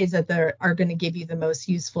surveys that are going to give you the most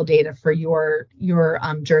useful data for your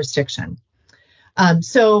jurisdiction.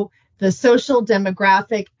 So the social,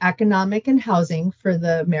 demographic, economic, and housing for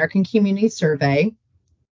the American Community Survey,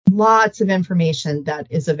 lots of information that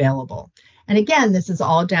is available. And again, this is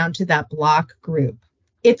all down to that block group,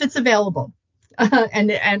 if it's available.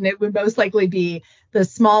 And it would most likely be the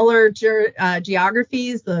smaller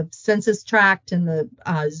geographies, the census tract and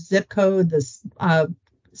the zip code, the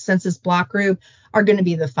census block group are going to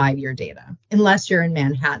be the 5-year data, unless you're in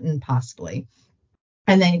Manhattan, possibly.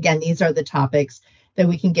 And then again, these are the topics that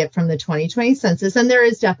we can get from the 2020 census, and there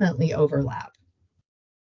is definitely overlap.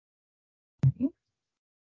 Okay.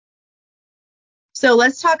 So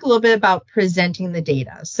let's talk a little bit about presenting the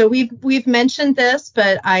data. So we've mentioned this,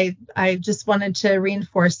 but I just wanted to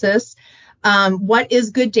reinforce this. What is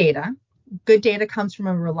good data? Good data comes from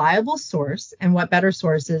a reliable source, and what better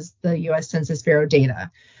source is the U.S. Census Bureau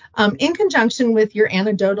data? In conjunction with your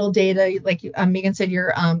anecdotal data, like Megan said,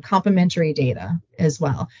 your complementary data as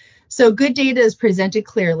well. So good data is presented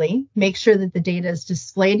clearly. Make sure that the data is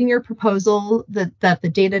displayed in your proposal, that the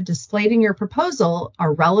data displayed in your proposal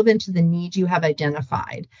are relevant to the need you have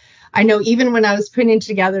identified. I know even when I was putting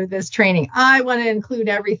together this training, I want to include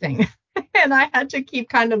everything. And I had to keep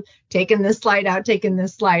kind of taking this slide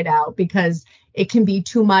out, because it can be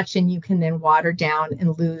too much and you can then water down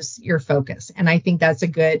and lose your focus. And I think that's a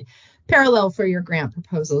good parallel for your grant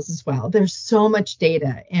proposals as well. There's so much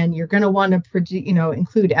data and you're going to want to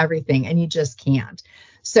include everything, and you just can't.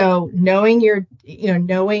 So knowing your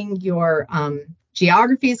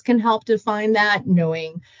geographies can help define that.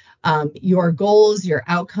 Knowing your goals, your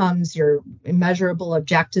outcomes, your measurable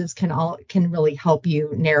objectives can really help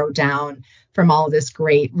you narrow down from all this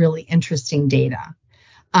great, really interesting data.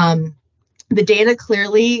 The data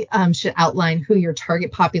clearly should outline who your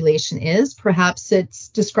target population is. Perhaps it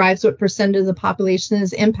describes what percent of the population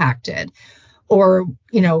is impacted, or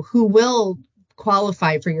who will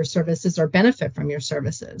qualify for your services or benefit from your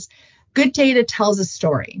services. Good data tells a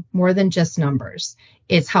story more than just numbers.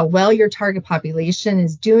 It's how well your target population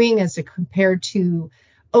is doing as compared to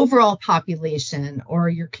overall population, or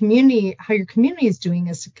your community, how your community is doing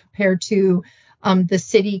as compared to the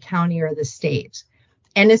city, county, or the state.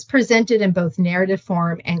 And it's presented in both narrative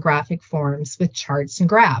form and graphic forms with charts and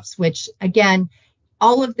graphs, which again,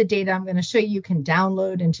 all of the data I'm going to show you can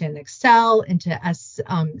download into an Excel, into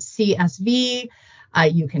CSV.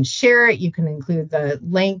 You can share it. You can include the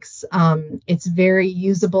links. It's very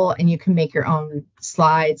usable, and you can make your own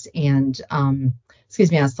slides and,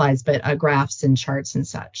 not slides, but graphs and charts and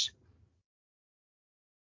such.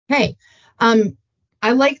 Okay.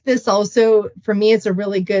 I like this also. For me, it's a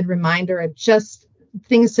really good reminder of just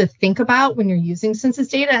things to think about when you're using census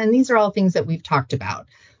data. And these are all things that we've talked about,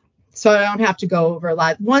 so I don't have to go over a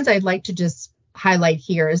lot. Ones I'd like to just highlight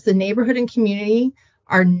here is the neighborhood and community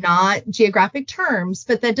are not geographic terms,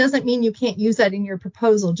 but that doesn't mean you can't use that in your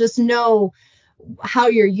proposal. Just know how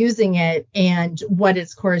you're using it and what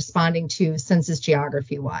it's corresponding to census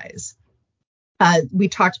geography wise. We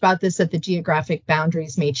talked about this, that the geographic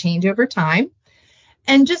boundaries may change over time.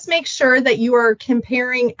 And just make sure that you are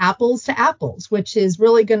comparing apples to apples, which is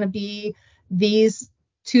really going to be these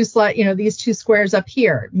two squares up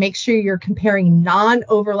here. Make sure you're comparing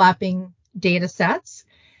non-overlapping data sets,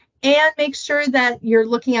 and make sure that you're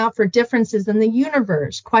looking out for differences in the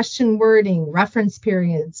universe, question wording, reference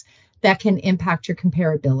periods that can impact your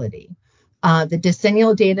comparability. The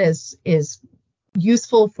decennial data is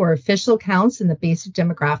useful for official counts and the basic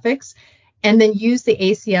demographics, and then use the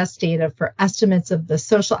ACS data for estimates of the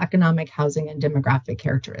social, economic, housing, and demographic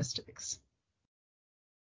characteristics.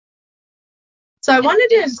 So I wanted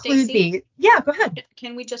to include go ahead.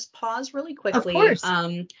 Can we just pause really quickly? Of course.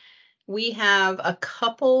 We have a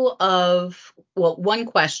couple of, one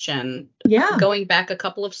question. Yeah. Going back a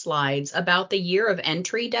couple of slides about the year of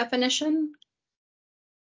entry definition.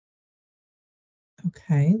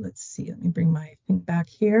 Okay, let's see. Let me bring my thing back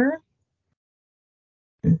here.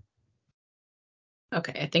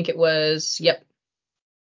 Okay, I think it was, yep.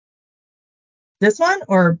 This one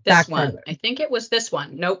or this back one? further? I think it was this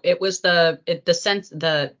one. Nope, it was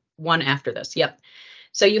the one after this. Yep.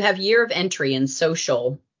 So you have year of entry in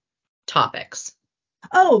social topics.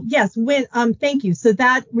 Oh, yes. Thank you. So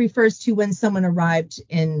that refers to when someone arrived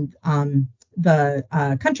in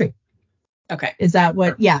the country. Okay. Is that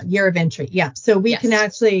what? Yeah, year of entry. Yeah. So we can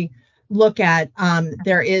actually look at,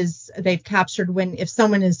 they've captured if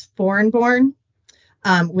someone is foreign born,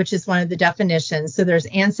 which is one of the definitions. So there's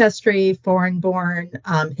ancestry, foreign born,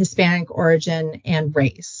 Hispanic origin, and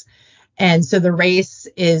race. And so the race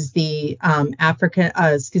is the American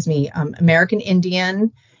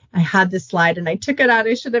Indian. I had this slide and I took it out.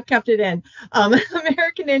 I should have kept it in.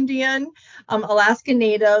 American Indian, Alaska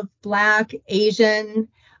Native, Black, Asian,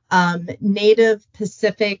 Native,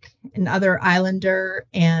 Pacific, and other Islander,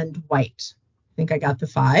 and white. I think I got the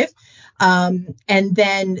 5. And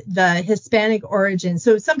then the Hispanic origin.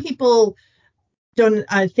 So some people don't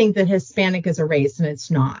think that Hispanic is a race, and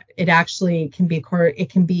it's not. It actually can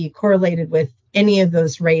be correlated with any of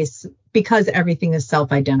those race because everything is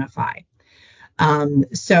self-identify.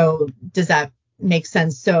 So does that make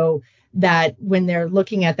sense? So that when they're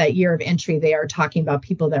looking at that year of entry, they are talking about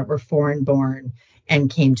people that were foreign born and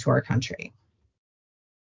came to our country.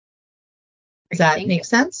 Does that make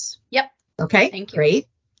sense? Yep. Okay, thank you. Great.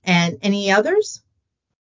 And any others?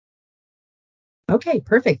 Okay,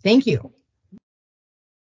 perfect. Thank you.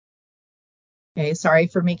 Okay, sorry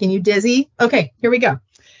for making you dizzy. Okay, here we go.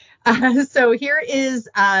 So here is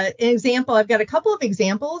an example. I've got a couple of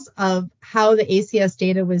examples of how the ACS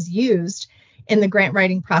data was used in the grant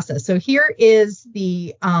writing process. So here is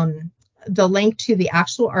the link to the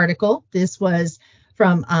actual article. This was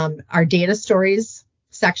from our data stories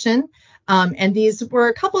section. And these were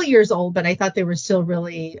a couple of years old, but I thought they were still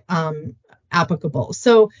really applicable.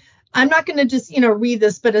 So I'm not going to just, read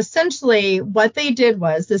this, but essentially what they did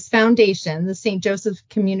was this foundation, the St. Joseph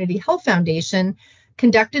Community Health Foundation,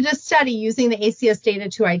 conducted a study using the ACS data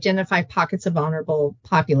to identify pockets of vulnerable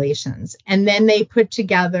populations. And then they put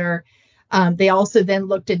together, they also then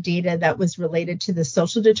looked at data that was related to the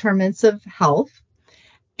social determinants of health.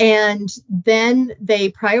 And then they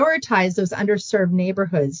prioritized those underserved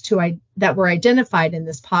neighborhoods that were identified in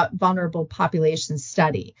this vulnerable population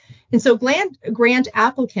study. And so grant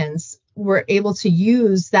applicants were able to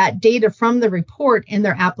use that data from the report in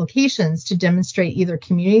their applications to demonstrate either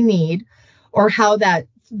community need or how that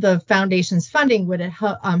the foundation's funding would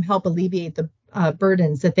help alleviate the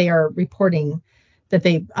burdens that they are reporting, that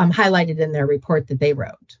they highlighted in their report that they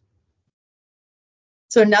wrote.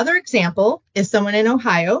 So another example is someone in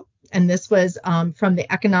Ohio, and this was from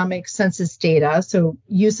the economic census data, so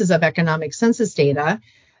uses of economic census data.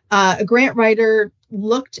 A grant writer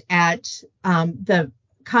looked at the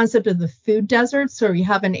concept of the food desert. So you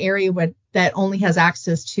have an area that only has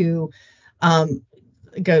access to a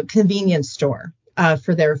convenience store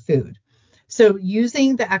for their food. So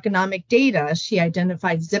using the economic data, she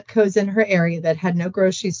identified zip codes in her area that had no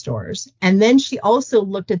grocery stores. And then she also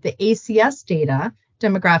looked at the ACS data,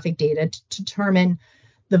 demographic data, to determine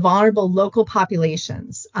the vulnerable local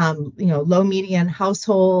populations, low median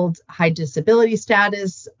household, high disability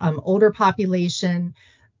status, older population,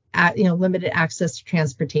 limited access to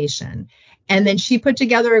transportation. And then she put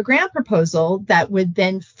together a grant proposal that would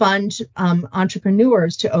then fund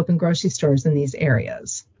entrepreneurs to open grocery stores in these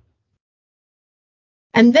areas.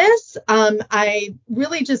 And this, I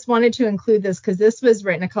really just wanted to include this because this was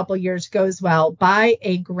written a couple years ago as well by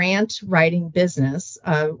a grant writing business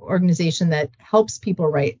organization that helps people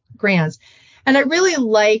write grants. And I really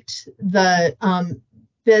liked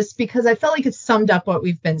this because I felt like it summed up what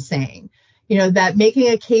we've been saying, that making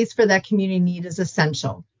a case for that community need is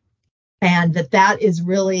essential. And that is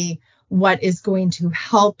really what is going to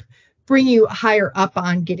help bring you higher up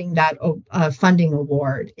on getting that funding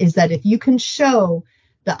award, is that if you can show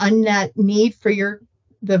the unmet need for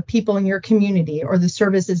the people in your community or the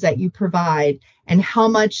services that you provide and how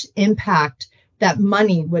much impact that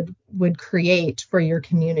money would create for your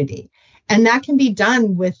community. And that can be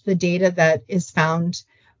done with the data that is found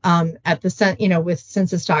at the, with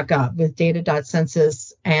census.gov, with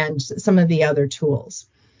data.census and some of the other tools.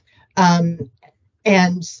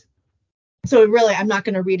 And so really, I'm not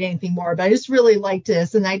going to read anything more, but I just really liked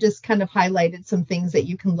this. And I just kind of highlighted some things that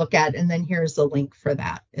you can look at. And then here's the link for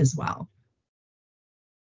that as well.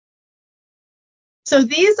 So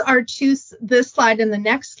these are this slide and the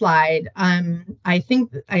next slide. I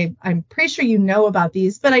think I'm pretty sure you know about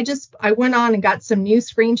these, but I went on and got some new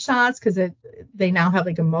screenshots because they now have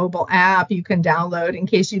like a mobile app you can download in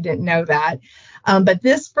case you didn't know that. But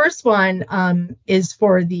this first one is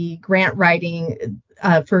for the grant writing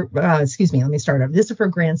let me start over. This is for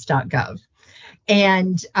grants.gov.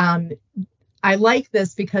 And I like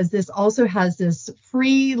this because this also has this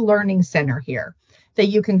free learning center here that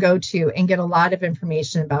you can go to and get a lot of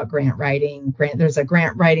information about grant writing. There's a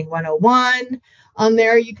grant writing 101 on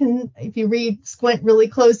there. You can, if you squint really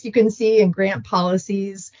close, you can see, and grant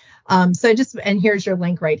policies. And here's your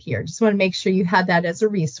link right here. Just want to make sure you have that as a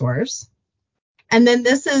resource. And then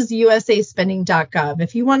this is usaspending.gov.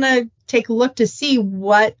 If you want to take a look to see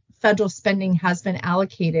what federal spending has been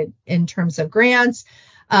allocated in terms of grants,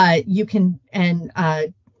 you can, and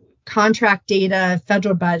contract data,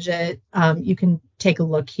 federal budget, you can take a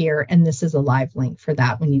look here. And this is a live link for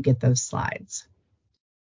that when you get those slides.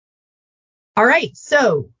 All right.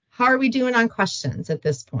 So how are we doing on questions at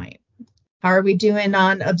this point? How are we doing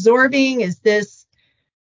on absorbing? Is this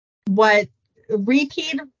what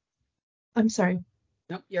repeat? I'm sorry.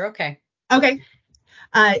 Nope, you're okay. Okay.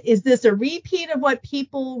 Is this a repeat of what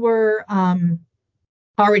people were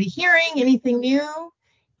already hearing? Anything new?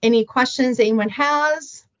 Any questions anyone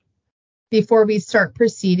has before we start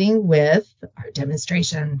proceeding with our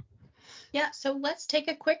demonstration? Yeah, so let's take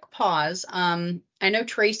a quick pause. I know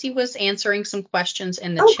Tracy was answering some questions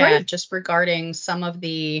in the chat Great. just regarding some of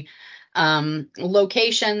the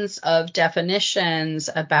locations of definitions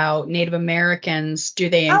about Native Americans. Do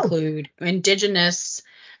they include indigenous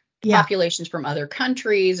populations from other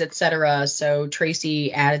countries, etc.? So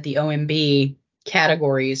Tracy added the OMB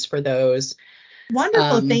categories for those.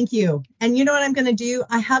 Wonderful. Thank you. And you know what I'm going to do?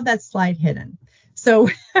 I have that slide hidden. So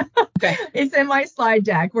it's in my slide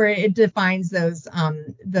deck where it defines those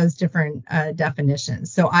different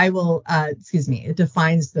definitions. So I will, it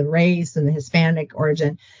defines the race and the Hispanic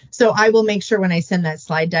origin. So I will make sure when I send that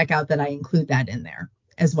slide deck out that I include that in there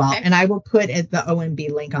as well. And I will put the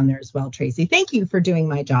OMB link on there as well, Tracy. Thank you for doing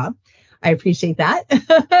my job. I appreciate that.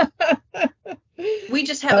 We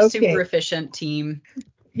just have a super efficient team.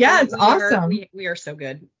 Yeah, it's awesome. We are so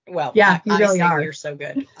good. Well, yeah, you really are. We are so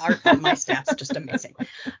good. My staff's just amazing.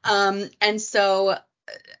 And so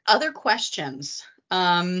other questions.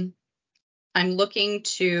 I'm looking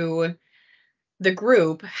to the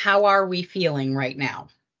group. How are we feeling right now?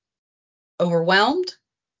 Overwhelmed?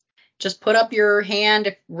 Just put up your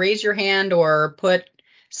hand, raise your hand, or put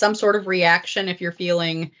some sort of reaction if you're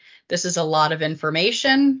feeling this is a lot of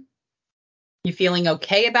information. You feeling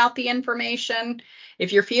okay about the information?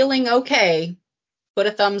 If you're feeling okay, put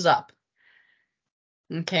a thumbs up.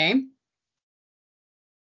 Okay.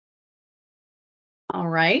 All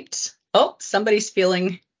right. Oh, somebody's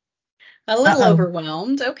feeling a little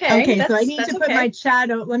overwhelmed. Okay. Okay, so I need to put my chat.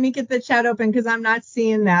 Let me get the chat open because I'm not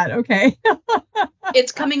seeing that. Okay.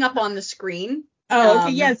 It's coming up on the screen. Oh,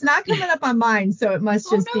 okay. Yeah, it's not coming up on mine, so it must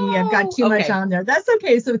just be I've got too much on there. That's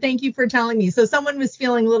okay. So thank you for telling me. So someone was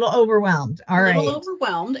feeling a little overwhelmed. All right. A little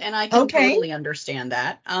overwhelmed, and I can totally understand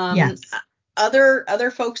that. Yes.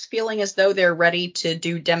 Other folks feeling as though they're ready to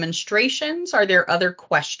do demonstrations. Are there other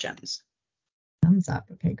questions? Thumbs up.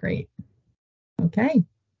 Okay, great. Okay.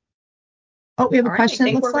 Oh, we have a question,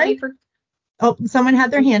 it looks like. Oh, someone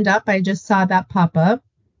had their hand up. I just saw that pop up.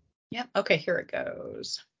 Yep. Okay, here it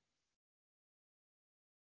goes.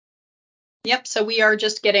 Yep. So we are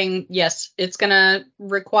just getting, yes, it's going to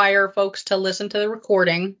require folks to listen to the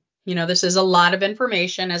recording. You know, this is a lot of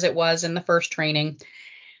information as it was in the first training.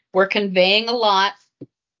 We're conveying a lot,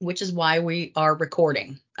 which is why we are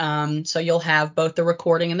recording. So you'll have both the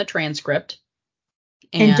recording and the transcript.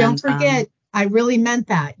 And don't forget, I really meant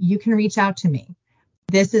that. You can reach out to me.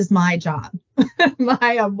 This is my job.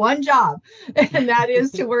 I have one job, and that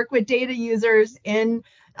is to work with data users in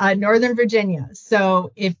Northern Virginia.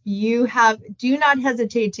 So if you do not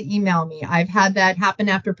hesitate to email me. I've had that happen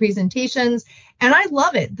after presentations, and I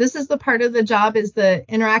love it. This is the part of the job, is the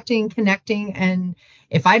interacting, connecting, and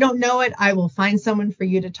if I don't know it, I will find someone for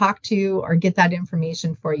you to talk to or get that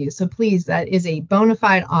information for you. So please, that is a bona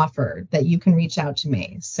fide offer that you can reach out to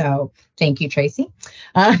me. So thank you, Tracy.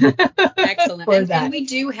 Excellent. And we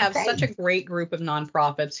do have such a great group of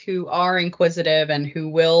nonprofits who are inquisitive and who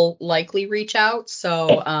will likely reach out.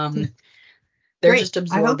 So they're just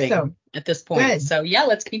absorbing at this point. Good. So yeah,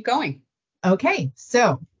 let's keep going. Okay,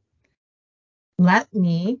 so let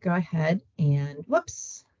me go ahead and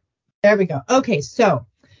there we go. Okay, so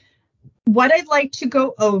what I'd like to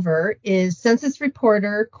go over is Census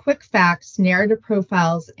Reporter, Quick Facts, Narrative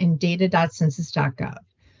Profiles, and data.census.gov.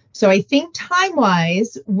 So I think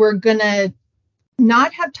time-wise, we're going to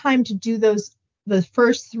not have time to do the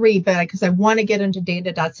first three, because I want to get into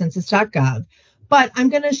data.census.gov. But I'm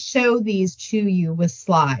going to show these to you with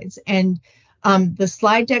slides. And the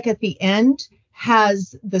slide deck at the end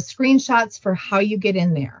has the screenshots for how you get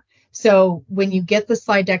in there. So when you get the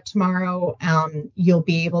slide deck tomorrow, you'll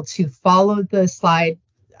be able to follow the slide,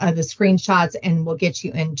 the screenshots, and we'll get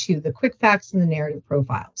you into the quick facts and the narrative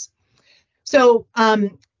profiles. So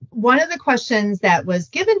one of the questions that was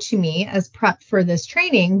given to me as prep for this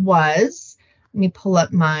training was, let me pull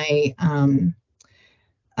up my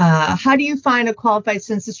how do you find a qualified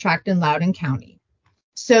census tract in Loudoun County?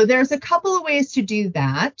 So there's a couple of ways to do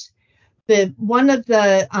that. One of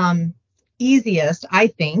the easiest, I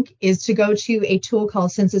think, is to go to a tool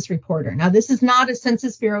called Census Reporter. Now, this is not a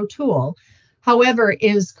Census Bureau tool. However, it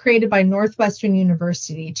is created by Northwestern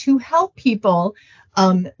University to help people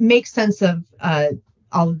make sense of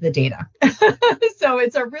all of the data. So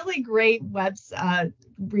it's a really great web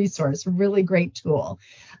resource, really great tool.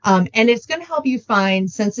 And it's going to help you find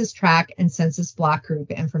census tract and census block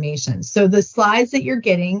group information. So the slides that you're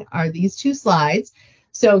getting are these two slides.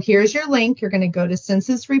 So here's your link. You're going to go to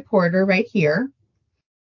Census Reporter right here.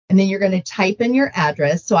 And then you're going to type in your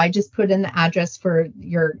address. So I just put in the address for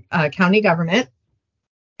your county government.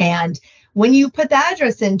 And when you put the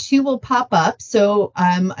address in, two will pop up. So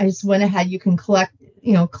I just went ahead. You can click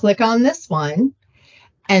on this one.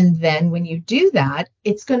 And then when you do that,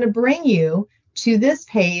 it's going to bring you to this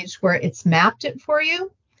page where it's mapped it for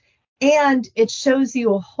you. And it shows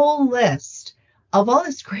you a whole list of all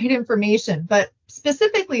this great information. But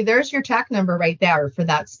specifically, there's your tract number right there for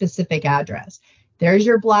that specific address. There's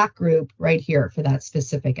your block group right here for that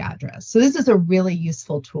specific address. So this is a really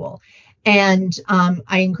useful tool. And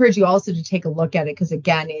I encourage you also to take a look at it because,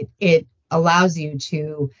 again, it allows you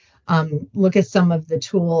to look at some of the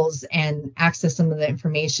tools and access some of the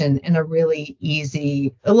information in a really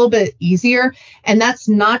a little bit easier. And that's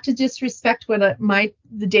not to disrespect what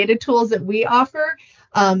the data tools that we offer.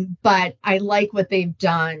 But I like what they've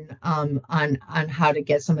done on how to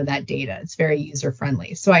get some of that data. It's very user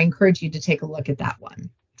friendly. So I encourage you to take a look at that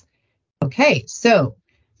one. Okay, so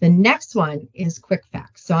the next one is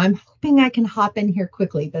QuickFacts. So I'm hoping I can hop in here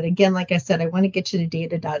quickly. But again, like I said, I want to get you to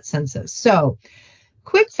data.census. So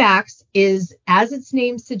QuickFacts is, as its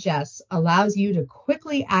name suggests, allows you to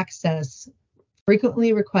quickly access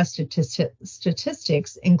frequently requested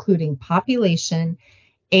statistics, including population,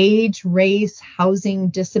 age, race, housing,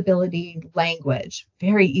 disability, language,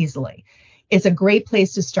 very easily. It's a great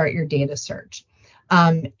place to start your data search.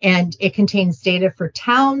 And it contains data for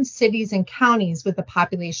towns, cities, and counties with a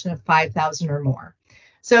population of 5,000 or more.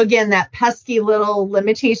 So again, that pesky little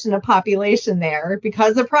limitation of population there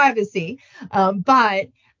because of privacy, but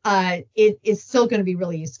it is still going to be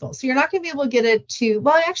really useful. So you're not going to be able to get it to,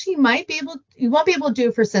 well, actually you won't be able to do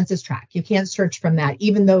it for census tract. You can't search from that,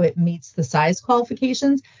 even though it meets the size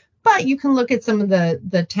qualifications, but you can look at some of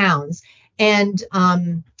the towns and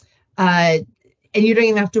you don't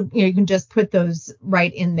even have to, you can just put those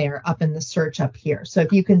right in there up in the search up here. So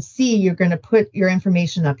if you can see, you're going to put your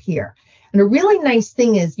information up here. And a really nice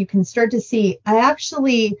thing is you can start to see, I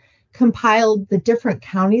actually compiled the different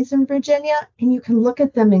counties in Virginia, and you can look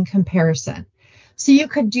at them in comparison. So you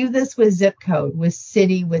could do this with zip code, with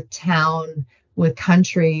city, with town, with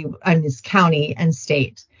country, county and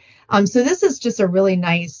state. So this is just a really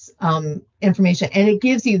nice information. And it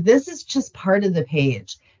gives you, this is just part of the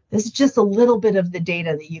page. This is just a little bit of the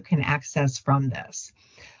data that you can access from this.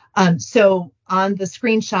 So on the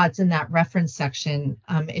screenshots in that reference section,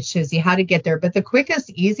 it shows you how to get there. But the quickest,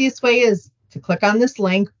 easiest way is to click on this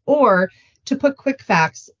link or to put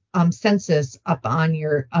QuickFacts census up in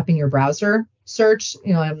your browser search,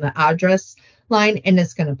 on the address line, and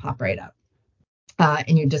it's going to pop right up.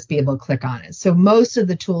 And you'll just be able to click on it. So most of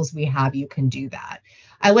the tools we have, you can do that.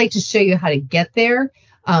 I like to show you how to get there,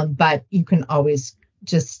 but you can always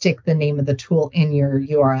just stick the name of the tool in your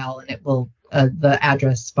URL and it will the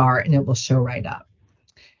address bar and it will show right up.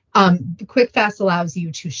 QuickFacts allows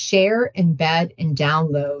you to share, embed, and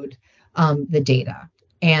download the data,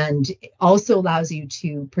 and it also allows you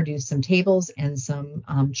to produce some tables and some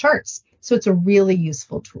charts. So it's a really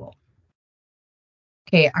useful tool.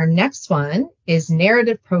 Okay, our next one is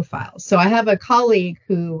narrative profiles. So I have a colleague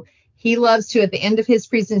who he loves to, at the end of his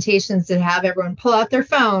presentations, to have everyone pull out their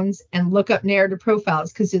phones and look up narrative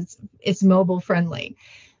profiles because it's mobile friendly.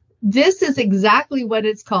 This is exactly what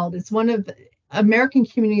it's called. It's one of American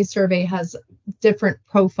Community Survey has different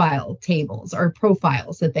profile tables or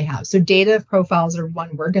profiles that they have. So data profiles are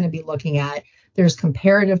one we're going to be looking at. There's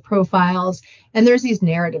comparative profiles and there's these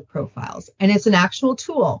narrative profiles, and it's an actual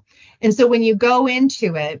tool. And so when you go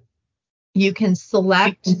into it, you can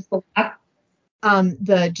select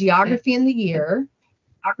the geography and the year.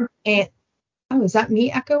 And is that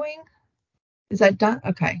me echoing? Is that done?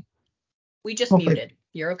 Okay. We just muted.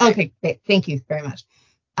 You're okay. Okay. Thank you very much.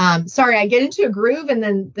 Sorry, I get into a groove and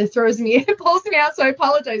then it pulls me out. So I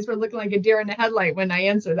apologize for looking like a deer in the headlight when I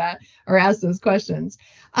answer that or ask those questions.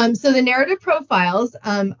 So the narrative profiles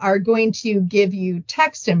are going to give you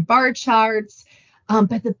text and bar charts.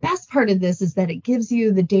 But the best part of this is that it gives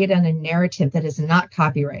you the data in a narrative that is not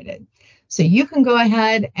copyrighted. So you can go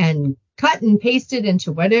ahead and cut and paste it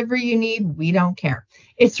into whatever you need. We don't care.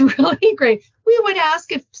 It's really great. We would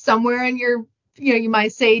ask if somewhere in your, you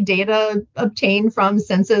might say data obtained from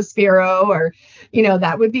Census Bureau, or,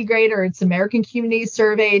 that would be great. Or it's American Community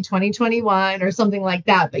Survey 2021 or something like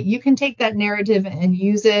that. But you can take that narrative and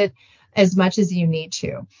use it as much as you need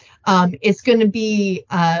to. It's going to be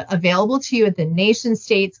available to you at the nation,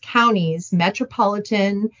 states, counties,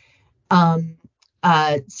 metropolitan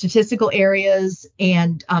statistical areas,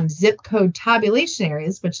 and zip code tabulation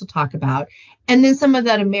areas, which we'll talk about. And then some of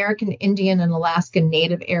that American Indian and Alaska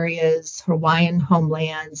Native areas, Hawaiian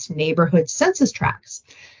homelands, neighborhood census tracts.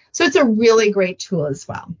 So it's a really great tool as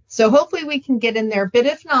well. So hopefully we can get in there. But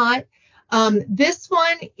if not, this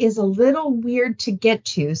one is a little weird to get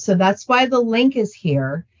to. So that's why the link is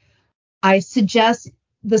here. I suggest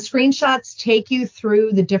the screenshots take you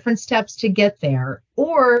through the different steps to get there.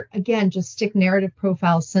 Or again, just stick narrative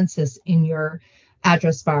profile census in your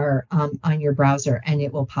address bar on your browser and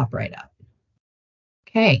it will pop right up.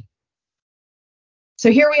 Okay.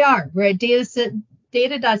 So here we are. We're at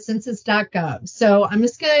data.census.gov. So I'm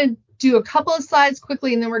just going to do a couple of slides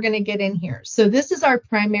quickly and then we're going to get in here. So this is our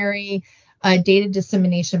primary data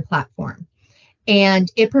dissemination platform.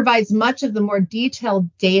 And it provides much of the more detailed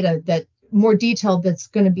data that's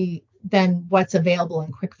going to be than what's available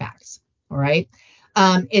in QuickFacts. All right.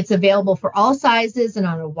 It's available for all sizes and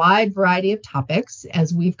on a wide variety of topics,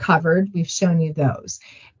 as we've covered. We've shown you those.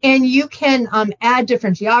 And you can add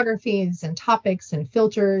different geographies and topics and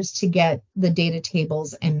filters to get the data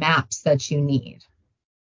tables and maps that you need.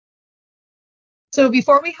 So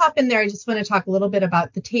before we hop in there, I just want to talk a little bit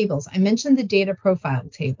about the tables. I mentioned the data profile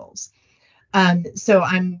tables. So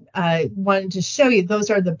I'm wanted to show you, those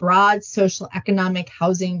are the broad social, economic,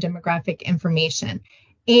 housing, demographic information.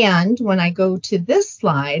 And when I go to this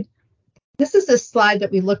slide, this is a slide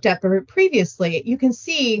that we looked at previously. You can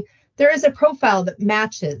see there is a profile that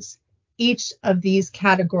matches each of these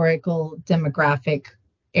categorical demographic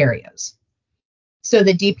areas. So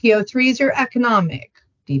the DPO3 is your economic,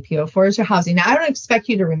 DPO4 is your housing. Now, I don't expect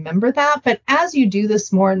you to remember that, but as you do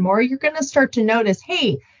this more and more, you're going to start to notice,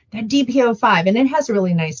 hey, that DPO5, and it has a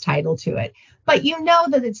really nice title to it, but you know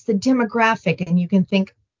that it's the demographic, and you can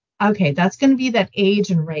think, okay, that's going to be that age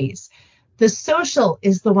and race. The social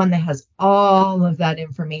is the one that has all of that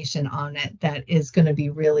information on it that is going to be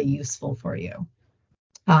really useful for you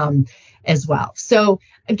as well. So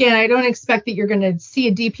again, I don't expect that you're going to see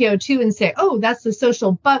a DPO2 and say, oh, that's the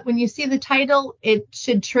social. But when you see the title, it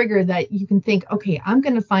should trigger that you can think, okay, I'm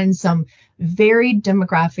going to find some very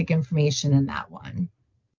demographic information in that one.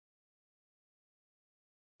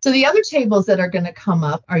 So the other tables that are going to come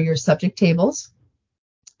up are your subject tables,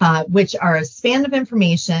 which are a span of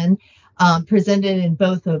information presented in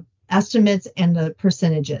both the estimates and the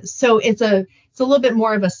percentages. So it's a little bit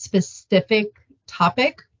more of a specific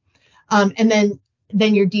topic. And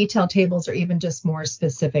then your detail tables are even just more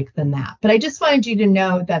specific than that. But I just wanted you to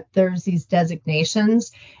know that there's these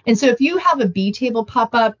designations. And so if you have a B table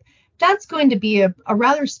pop up, that's going to be a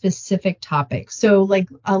rather specific topic. So like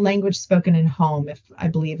a language spoken in home, if I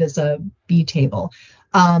believe is a B table.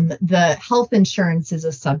 The health insurance is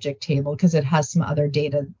a subject table because it has some other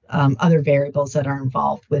data, other variables that are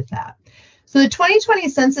involved with that. So the 2020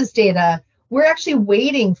 census data, we're actually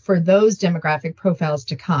waiting for those demographic profiles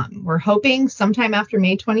to come. We're hoping sometime after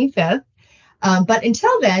May 25th. But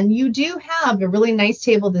until then, you do have a really nice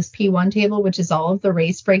table, this P1 table, which is all of the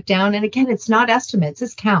race breakdown. And again, it's not estimates,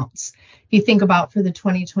 it's counts. If you think about for the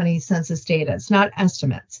 2020 census data, it's not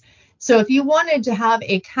estimates. So if you wanted to have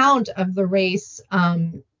a count of the race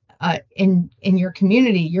in your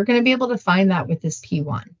community, you're going to be able to find that with this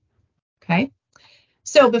P1. Okay.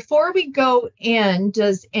 So before we go in,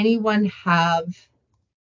 does anyone have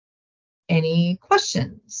any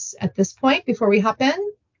questions at this point before we hop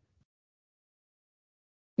in?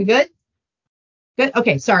 We good? Good.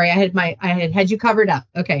 Okay. Sorry. I had you covered up.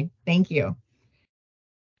 Okay. Thank you.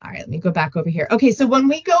 All right. Let me go back over here. Okay. So when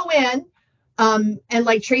we go in, and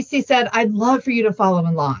like Tracy said, I'd love for you to follow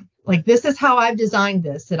along. Like, this is how I've designed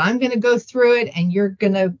this, and I'm going to go through it, and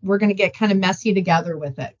we're going to get kind of messy together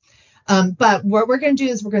with it. But what we're going to do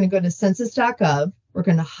is we're going to go to census.gov. We're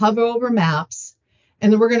going to hover over maps,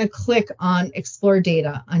 and then we're going to click on explore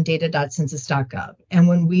data on data.census.gov. And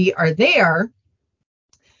when we are there,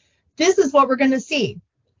 this is what we're going to see.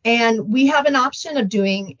 And we have an option of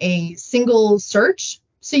doing a single search.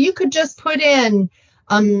 So you could just put in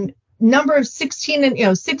number of 16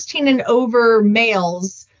 and over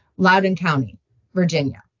males, Loudoun County,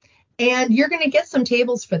 Virginia. And you're going to get some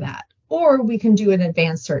tables for that. or we can do an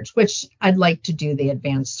advanced search, which I'd like to do the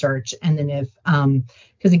advanced search. And then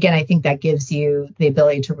because again, I think that gives you the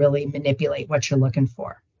ability to really manipulate what you're looking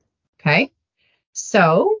for. Okay.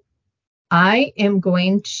 So I am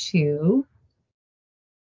going to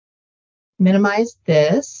minimize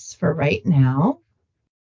this for right now.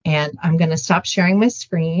 And I'm going to stop sharing my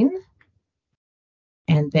screen.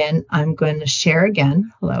 And then I'm going to share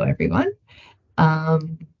again. Hello, everyone.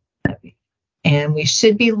 And we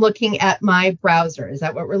should be looking at my browser. Is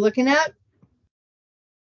that what we're looking at?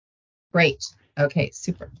 Great. Okay,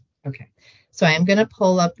 super. Okay. So I am going to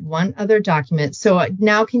pull up one other document. So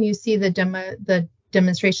now can you see the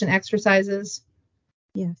demonstration exercises?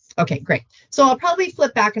 Yes. Okay, great. So I'll probably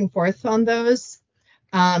flip back and forth on those.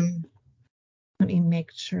 Let me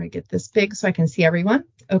make sure I get this big so I can see everyone.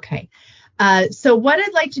 Okay. So what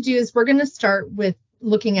I'd like to do is we're going to start with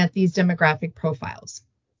looking at these demographic profiles.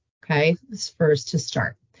 Okay, this first to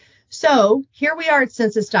start. So here we are at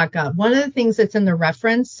census.gov. One of the things that's in the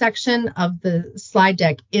reference section of the slide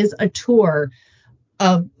deck is a tour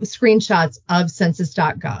of screenshots of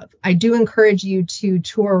census.gov. I do encourage you to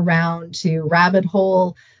tour around, to rabbit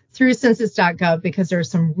hole through census.gov, because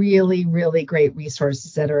there's some really, really great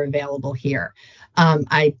resources that are available here.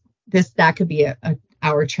 That could be a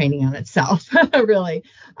hour training on itself, really.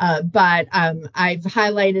 But I've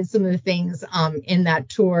highlighted some of the things in that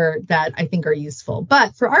tour that I think are useful.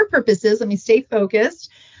 But for our purposes, let me stay focused.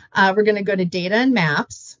 We're going to go to data and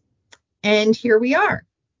maps. And here we are.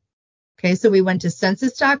 Okay, so we went to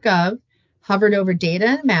census.gov, hovered over data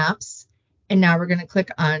and maps, and now we're going to click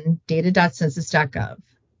on data.census.gov.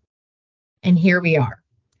 And here we are.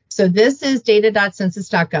 So this is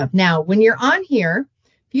data.census.gov. Now, when you're on here,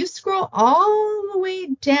 if you scroll all the way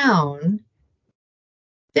down,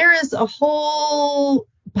 there is a whole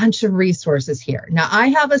bunch of resources here. Now, I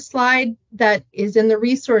have a slide that is in the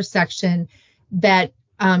resource section that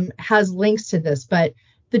has links to this, but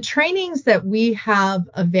the trainings that we have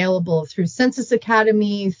available through Census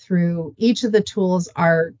Academy, through each of the tools,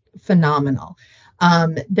 are phenomenal.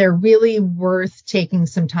 They're really worth taking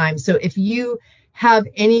some time. So if you have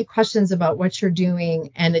any questions about what you're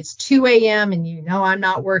doing and it's 2 a.m. and you know I'm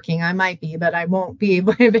not working, I might be, but I won't be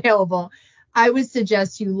available, I would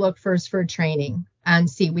suggest you look first for a training and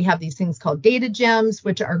see. We have these things called data gems,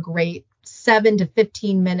 which are great 7 to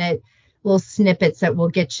 15 minute little snippets that will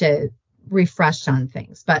get you refreshed on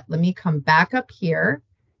things. But let me come back up here,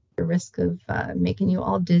 at the risk of making you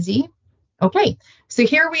all dizzy. Okay, so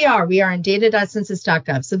here we are. We are in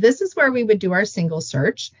data.census.gov. So this is where we would do our single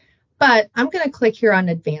search, but I'm going to click here on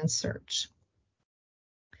advanced search.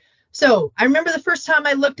 So I remember the first time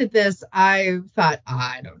I looked at this, I thought,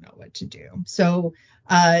 I don't know what to do. So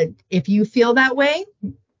if you feel that way,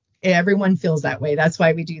 everyone feels that way. That's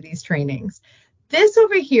why we do these trainings. This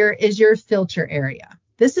over here is your filter area.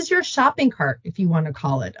 This is your shopping cart, if you want to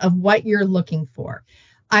call it, of what you're looking for.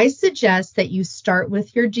 I suggest that you start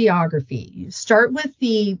with your geography. You start with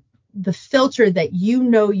the filter that you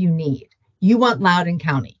know you need. You want Loudoun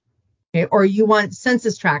County, okay? Or you want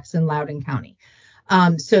census tracts in Loudoun County.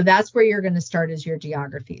 So that's where you're going to start, as your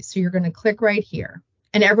geography. So you're going to click right here,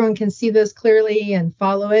 and everyone can see this clearly and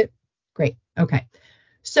follow it. Great. Okay.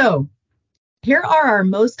 So here are our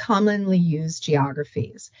most commonly used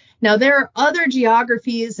geographies. Now, there are other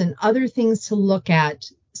geographies and other things to look at.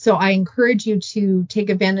 So I encourage you to take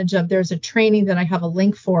advantage of, there's a training that I have a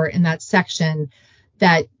link for in that section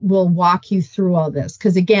that will walk you through all this.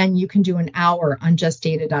 Because again, you can do an hour on just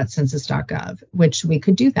data.census.gov, which we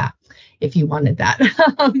could do that if you wanted that.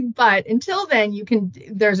 But until then,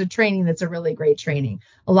 there's a training that's a really great training.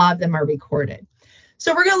 A lot of them are recorded.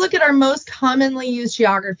 So we're going to look at our most commonly used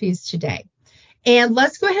geographies today. And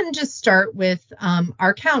let's go ahead and just start with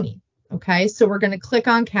our county. Okay, so we're going to click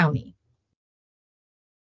on county.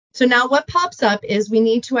 So now what pops up is we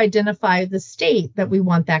need to identify the state that we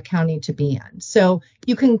want that county to be in. So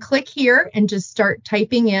you can click here and just start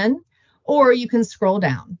typing in, or you can scroll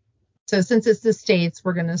down. So since it's the states,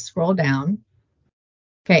 we're going to scroll down.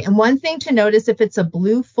 Okay, and one thing to notice, if it's a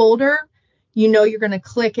blue folder, you know you're going to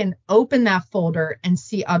click and open that folder and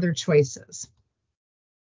see other choices.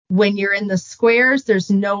 When you're in the squares,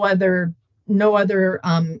 there's no other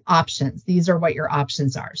options. These are what your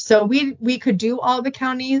options are. So we could do all the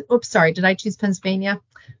counties. Oops, sorry, did I choose Pennsylvania?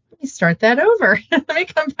 Let me start that over. Let me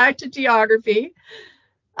come back to geography.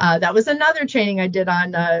 That was another training I did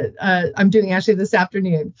on, I'm doing actually this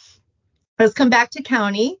afternoon. Let's come back to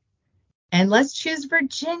county, and let's choose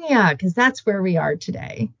Virginia, because that's where we are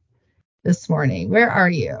today, this morning. Where are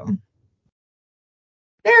you?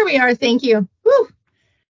 There we are. Thank you. Woo!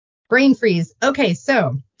 Brain freeze. Okay,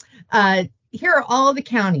 so here are all the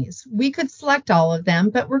counties. We could select all of them,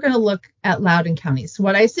 but we're going to look at Loudoun County. So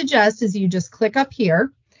what I suggest is you just click up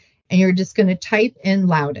here and you're just going to type in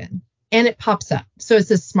Loudoun and it pops up. So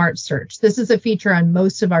it's a smart search. This is a feature on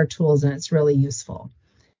most of our tools and it's really useful.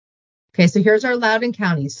 Okay, so here's our Loudoun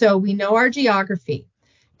County. So we know our geography.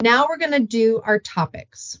 Now we're going to do our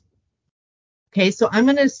topics. Okay, so I'm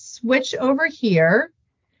going to switch over here.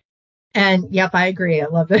 And yep, I agree. I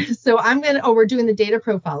love this. So we're doing the data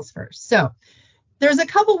profiles first. So there's a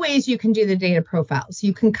couple ways you can do the data profiles.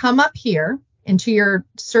 You can come up here into your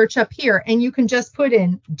search up here and you can just put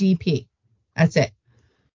in DP. That's it.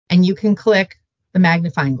 And you can click the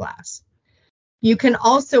magnifying glass. You can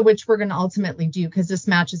also, which we're going to ultimately do because this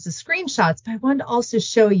matches the screenshots, but I wanted to also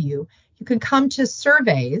show you, you can come to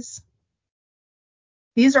surveys.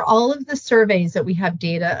 These are all of the surveys that we have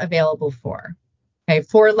data available for, okay,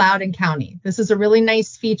 for Loudoun County. This is a really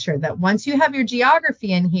nice feature that once you have your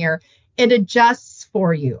geography in here, it adjusts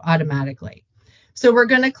for you automatically. So we're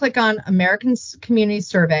going to click on American Community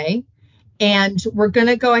Survey. And we're going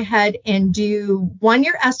to go ahead and do 1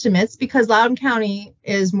 year estimates because Loudoun County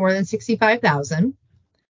is more than 65,000.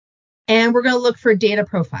 And we're going to look for data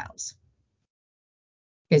profiles.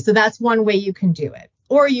 Okay, so that's one way you can do it.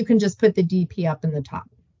 Or you can just put the DP up in the top.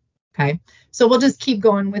 Okay, so we'll just keep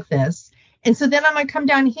going with this. And so then I'm going to come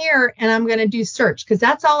down here and I'm going to do search because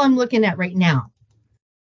that's all I'm looking at right now.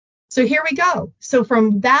 So here we go. So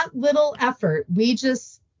from that little effort, we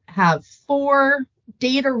just have 4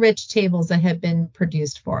 data-rich tables that have been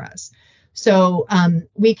produced for us. So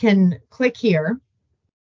we can click here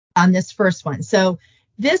on this first one. So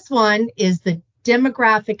this one is the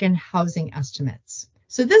demographic and housing estimates.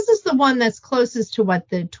 So this is the one that's closest to what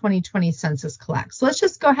the 2020 census collects. So let's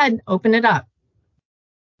just go ahead and open it up.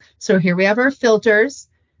 So here we have our filters,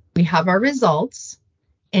 we have our results,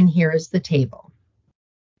 and here is the table.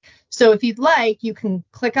 So if you'd like, you can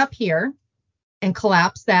click up here and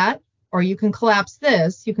collapse that. Or you can collapse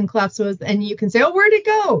this, you can collapse those, and you can say, oh, where'd it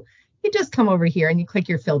go? You just come over here and you click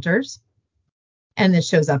your filters, and this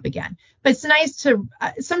shows up again. But it's nice to,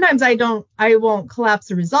 sometimes I won't collapse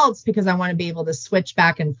the results because I want to be able to switch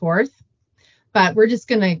back and forth. But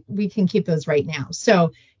we can keep those right now.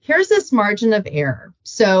 So here's this margin of error.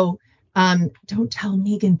 So don't tell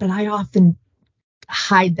Megan, but I often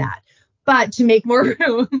hide that. But to make more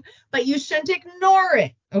room, but you shouldn't ignore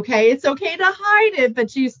it. Okay, it's okay to hide it,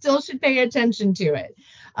 but you still should pay attention to it.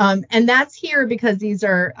 And that's here because these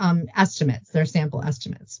are estimates. They're sample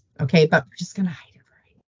estimates. Okay, but we're just going to hide it.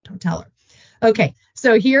 Right? Don't tell her. Okay,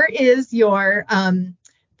 so here is your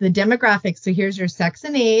the demographics. So here's your sex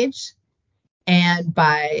and age, and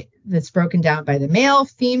that's broken down by the male,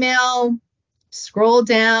 female. Scroll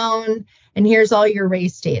down, and here's all your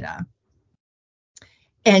race data.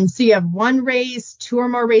 And so you have 1 race, 2 or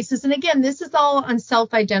more races. And again, this is all on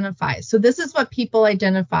self-identify. So this is what people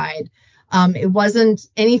identified. It wasn't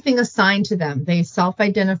anything assigned to them. They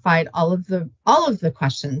self-identified all of the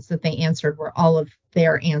questions that they answered were all of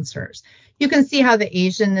their answers. You can see how the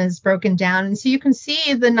Asian is broken down. And so you can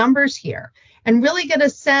see the numbers here and really get a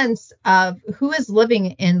sense of who is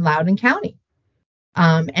living in Loudoun County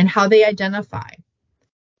and how they identify.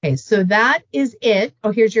 Okay, so that is it.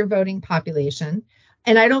 Oh, here's your voting population.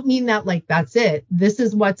 And I don't mean that like that's it. This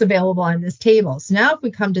is what's available on this table. So now if we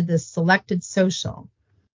come to this selected social,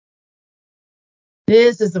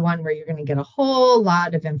 this is the one where you're going to get a whole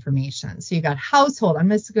lot of information. So you got household. I'm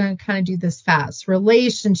just going to kind of do this fast.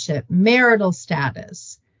 Relationship, marital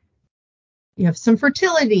status. You have some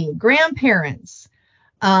fertility, grandparents,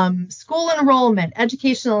 school enrollment,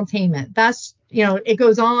 educational attainment. That's, it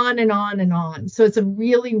goes on and on and on. So it's a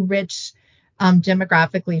really rich,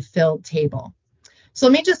 demographically filled table. So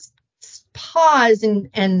let me just pause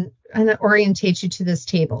and orientate you to this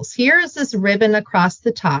table. So here is this ribbon across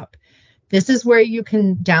the top. This is where you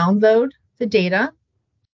can download the data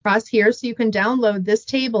across here. So you can download this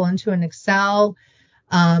table into an Excel.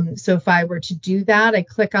 So if I were to do that, I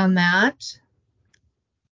click on that.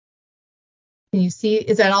 Can you see,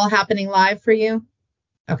 is that all happening live for you?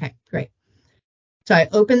 Okay, great. So I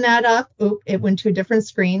open that up. Oh, it went to a different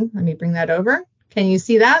screen. Let me bring that over. Can you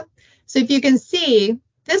see that? So if you can see,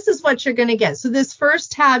 this is what you're going to get. So this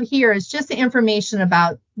first tab here is just the information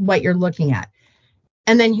about what you're looking at.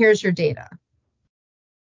 And then here's your data.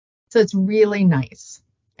 So it's really nice.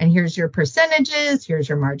 And here's your percentages, here's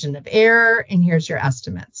your margin of error, and here's your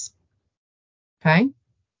estimates. Okay.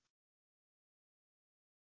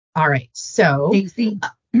 All right. So, Stacy.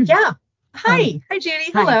 Yeah. Hi. Hi,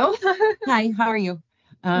 Judy. Hi. Hello. Hi, how are you?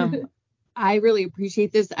 I really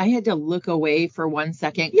appreciate this. I had to look away for 1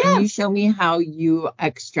 second. Yeah. Can you show me how you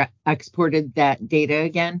exported that data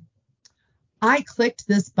again? I clicked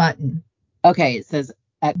this button. Okay, it says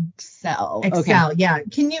Excel. Excel, yeah.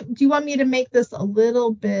 Do you want me to make this a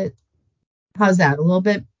little bit, how's that? A little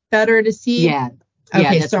bit better to see? Yeah.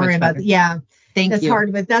 Okay, that's sorry much about better. that. Yeah. Thank That's you.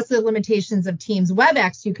 hard, but that's the limitations of Teams.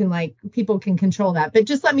 WebEx, you can people can control that, but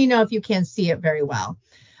just let me know if you can't see it very well.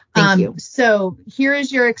 Thank you. So here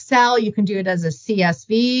is your Excel. You can do it as a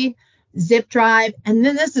CSV, zip drive, and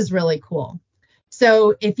then this is really cool.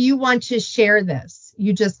 So if you want to share this,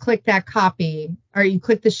 you just click that copy, or you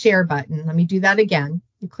click the share button. Let me do that again.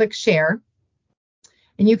 You click share,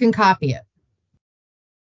 and you can copy it.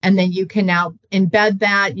 And then you can now embed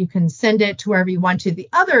that. You can send it to wherever you want to. The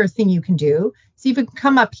other thing you can do is you can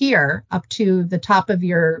come up here, up to the top of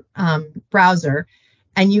your browser,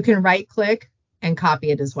 and you can right click and copy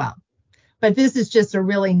it as well. But this is just a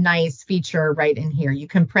really nice feature right in here. You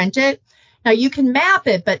can print it. Now you can map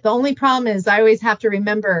it, but the only problem is I always have to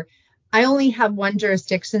remember I only have one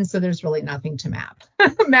jurisdiction, so there's really nothing to map.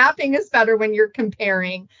 Mapping is better when you're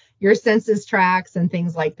comparing your census tracts and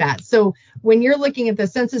things like that. So when you're looking at the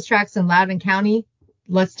census tracts in Loudoun County,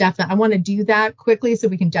 I want to do that quickly so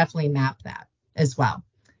we can definitely map that as well.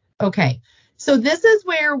 Okay. So this is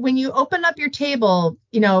where when you open up your table,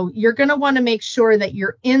 you're going to want to make sure that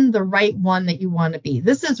you're in the right one that you want to be.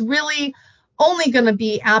 This is really only going to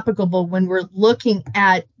be applicable when we're looking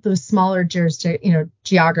at those smaller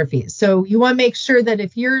geographies. So you want to make sure that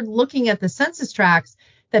if you're looking at the census tracts,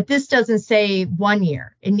 that this doesn't say 1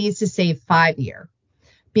 year. It needs to say 5 year,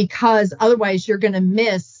 because otherwise you're going to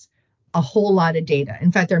miss a whole lot of data.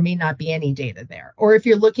 In fact, there may not be any data there. Or if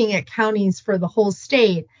you're looking at counties for the whole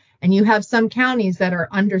state, and you have some counties that are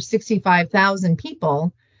under 65,000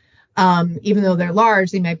 people, even though they're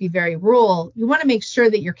large, they might be very rural. You want to make sure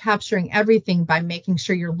that you're capturing everything by making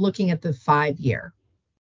sure you're looking at the 5 year.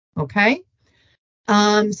 Okay.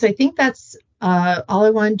 So I think that's all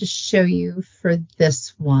I wanted to show you for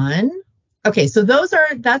this one. Okay, so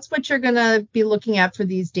that's what you're going to be looking at for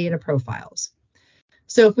these data profiles.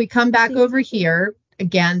 So if we come back over here,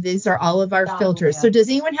 again, these are all of our filters. So does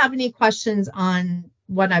anyone have any questions on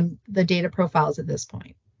the data profiles at this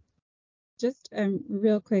point? Just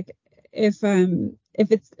real quick, if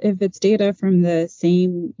it's data from the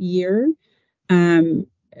same year,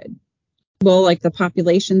 will like the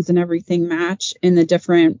populations and everything match in the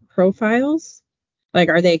different profiles? Like,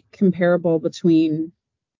 are they comparable between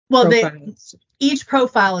profiles? Each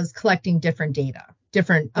profile is collecting different data,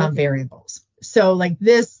 different variables. So like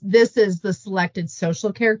this is the selected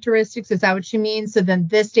social characteristics. Is that what you mean? So then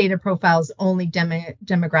this data profile is only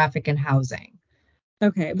demographic and housing.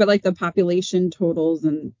 Okay, but like the population totals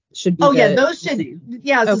and should be. Those should.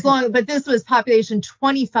 Yeah, as long. But this was population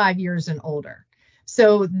 25 years and older.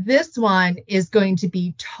 So this one is going to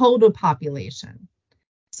be total population.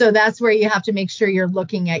 So that's where you have to make sure you're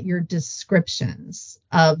looking at your descriptions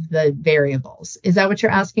of the variables. Is that what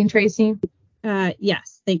you're asking, Tracy?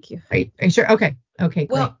 Yes, thank you. Are you sure? Okay, great.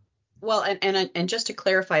 Well, and just to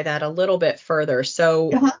clarify that a little bit further.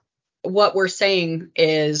 So what we're saying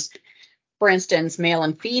is, for instance, male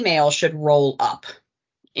and female should roll up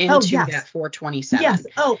into that 427. Yes.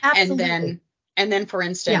 Oh, absolutely. And then, for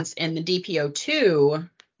instance, in the DPO2,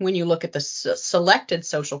 when you look at the selected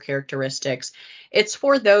social characteristics, it's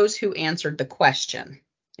for those who answered the question.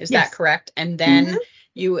 Is that correct? And then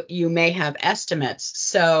you may have estimates.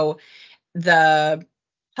 So the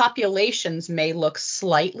populations may look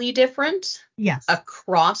slightly different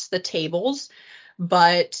across the tables,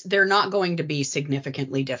 but they're not going to be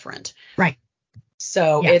significantly different. Right.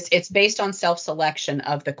 So it's based on self-selection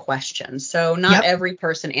of the questions. So not every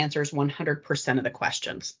person answers 100% of the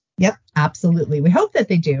questions. Yep, absolutely. We hope that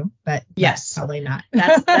they do, but probably not.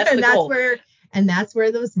 That's the goal. That's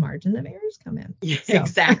where those margin of errors come in. So.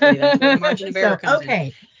 Exactly. That's where the margin of error comes in.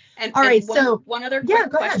 Okay. And, all right. One other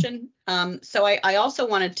quick question. So I also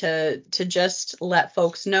wanted to just let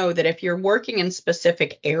folks know that if you're working in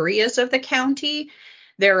specific areas of the county,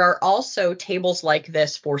 there are also tables like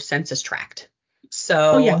this for census tract.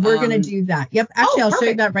 So we're going to do that. Yep. Actually, I'll show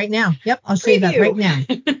you that right now. Yep. I'll show you that right now.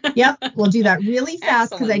 Yep. We'll do that really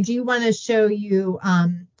fast because I do want to show you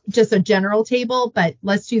just a general table, but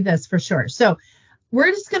let's do this for sure. So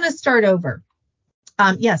we're just going to start over.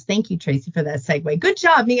 Yes. Thank you, Tracy, for that segue. Good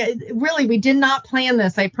job. Really, we did not plan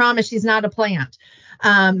this. I promise she's not a plant.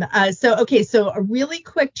 So a really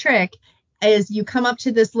quick trick is you come up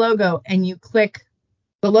to this logo and you click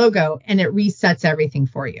the logo and it resets everything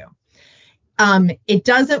for you. It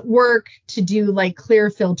doesn't work to do like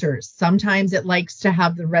clear filters. Sometimes it likes to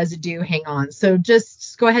have the residue hang on. So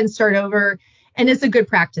just go ahead and start over. And it's a good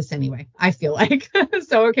practice anyway, I feel like.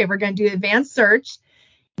 So, we're going to do advanced search.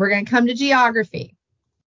 We're going to come to geography.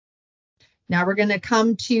 Now we're going to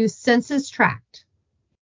come to census tract.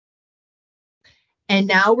 And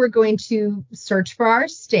now we're going to search for our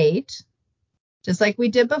state, just like we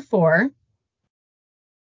did before.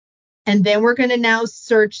 And then we're going to now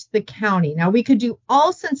search the county. Now we could do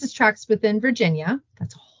all census tracts within Virginia.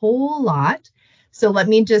 That's a whole lot. So let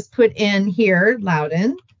me just put in here,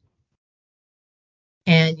 Loudoun.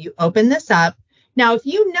 And you open this up. Now, if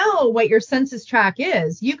you know what your census tract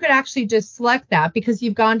is, you could actually just select that because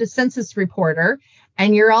you've gone to Census Reporter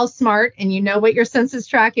and you're all smart and you know what your census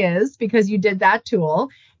tract is because you did that tool.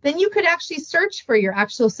 Then you could actually search for your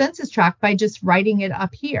actual census tract by just writing it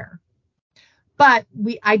up here. But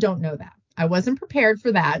I don't know that. I wasn't prepared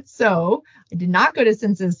for that. So I did not go to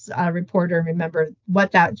Census Reporter and remember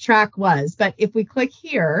what that tract was. But if we click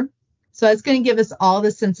here, so it's going to give us all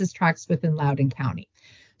the census tracts within Loudoun County.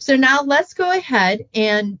 So now let's go ahead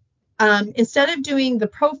and instead of doing the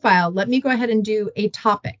profile, let me go ahead and do a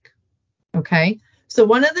topic. Okay. So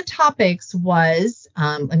one of the topics was,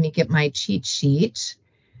 let me get my cheat sheet,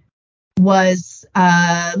 was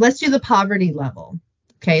let's do the poverty level.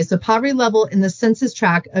 Okay. So poverty level in the census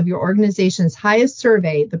tract of your organization's highest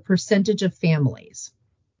survey, the percentage of families.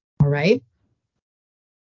 All right.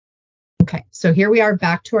 Okay. So here we are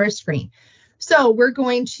back to our screen. So we're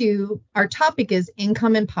going to, our topic is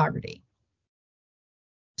income and poverty.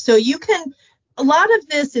 So a lot of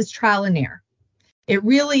this is trial and error. It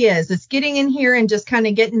really is. It's getting in here and just kind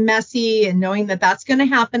of getting messy and knowing that that's going to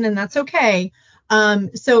happen and that's okay.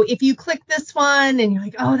 So if you click this one and you're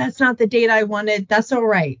like, oh, that's not the data I wanted, that's all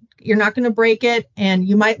right. You're not going to break it and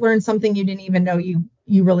you might learn something you didn't even know you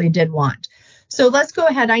really did want. So let's go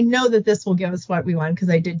ahead. I know that this will give us what we want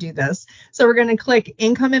because I did do this. So we're going to click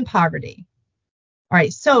income and poverty. All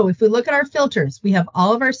right, so if we look at our filters, we have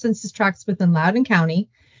all of our census tracts within Loudoun County,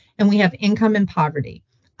 and we have income and poverty.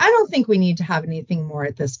 I don't think we need to have anything more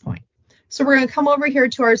at this point. So we're going to come over here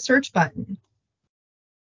to our search button.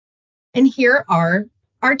 And here are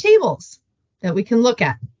our tables that we can look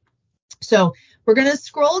at. So we're going to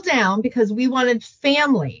scroll down because we wanted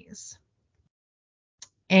families.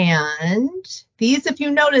 And these, if you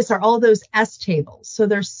notice, are all those S tables. So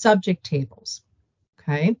they're subject tables.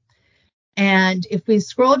 Okay. And if we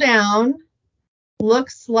scroll down,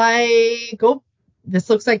 this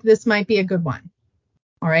looks like this might be a good one.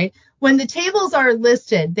 All right. When the tables are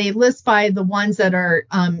listed, they list by the ones that are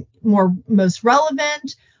most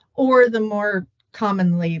relevant or the more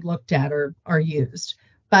commonly looked at or are used.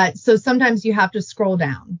 But so sometimes you have to scroll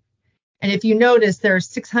down. And if you notice, there are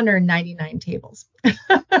 699 tables.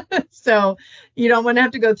 So you don't want to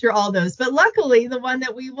have to go through all those. But luckily, the one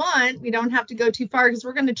that we want, we don't have to go too far because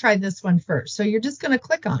we're going to try this one first. So you're just going to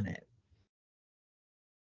click on it.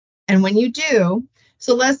 And when you do,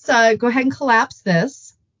 so let's go ahead and collapse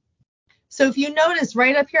this. So if you notice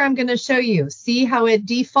right up here, I'm going to show you, see how it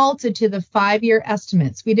defaulted to the 5-year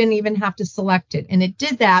estimates. We didn't even have to select it. And it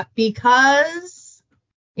did that because,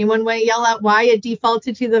 anyone want to yell out why it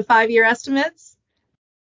defaulted to the 5-year estimates?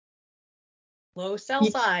 Low cell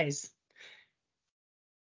size.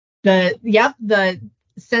 The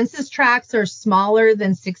census tracts are smaller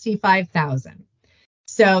than 65,000.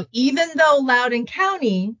 So even though Loudoun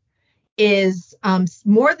County is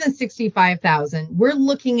more than 65,000, we're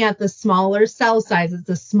looking at the smaller cell sizes,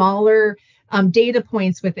 the smaller data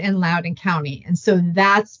points within Loudoun County. And so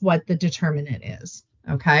that's what the determinant is.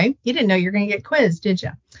 Okay. You didn't know you're going to get quizzed, did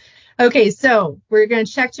you? Okay, so we're going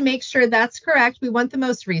to check to make sure that's correct. We want the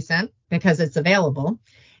most recent because it's available.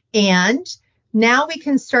 And now we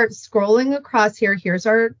can start scrolling across here. Here's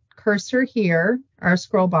our cursor here, our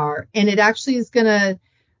scroll bar, and it actually is going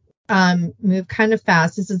to move kind of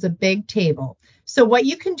fast. This is a big table. So what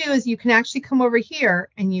you can do is you can actually come over here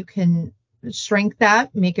and you can shrink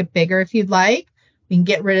that, make it bigger if you'd like. We can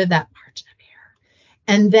get rid of that margin of error.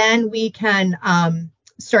 And then we can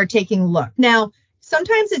start taking a look. Now,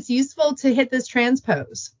 sometimes it's useful to hit this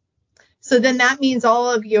transpose. So then that means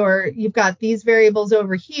you've got these variables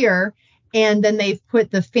over here, and then they've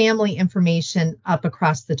put the family information up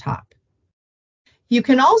across the top. You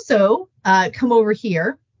can also come over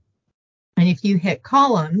here, and if you hit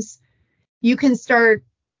columns, you can start,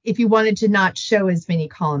 if you wanted to not show as many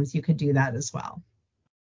columns, you could do that as well.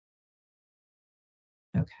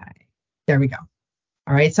 Okay, there we go.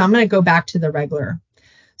 All right, so I'm going to go back to the regular.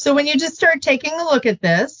 So when you just start taking a look at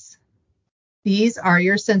this, these are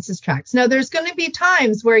your census tracts. Now, there's going to be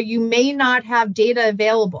times where you may not have data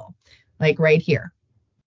available, like right here.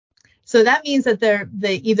 So that means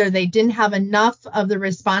that either they didn't have enough of the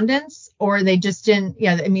respondents or they just didn't,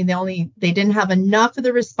 they didn't have enough of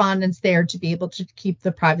the respondents there to be able to keep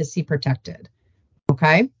the privacy protected.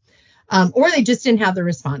 Okay. or they just didn't have the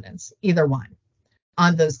respondents, either one,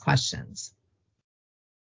 on those questions.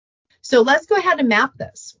 So let's go ahead and map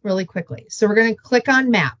this really quickly. So we're going to click on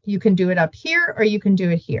map. You can do it up here or you can do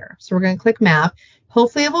it here. So we're going to click map.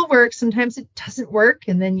 Hopefully it will work. Sometimes it doesn't work.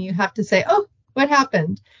 And then you have to say, oh, what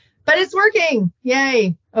happened? But it's working.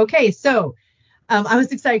 Yay. Okay. So I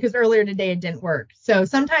was excited because earlier today it didn't work. So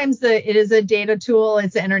sometimes it is a data tool.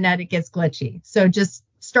 It's the internet. It gets glitchy. So just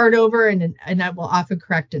start over and that will often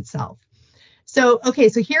correct itself. So, okay.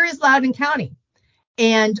 So here is Loudoun County.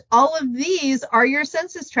 And all of these are your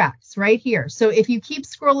census tracts right here. So if you keep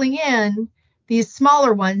scrolling in, these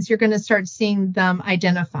smaller ones, you're going to start seeing them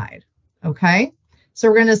identified. Okay. So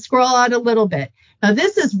we're going to scroll out a little bit. Now,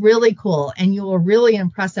 this is really cool, and you will really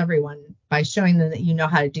impress everyone by showing them that you know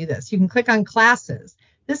how to do this. You can click on classes.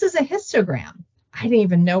 This is a histogram. I didn't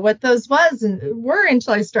even know what those were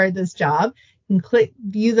until I started this job. And click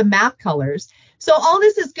view the map colors. So all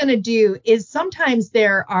this is going to do is sometimes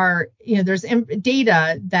there's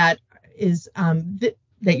data that is that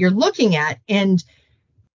you're looking at, and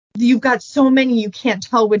you've got so many you can't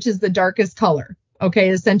tell which is the darkest color.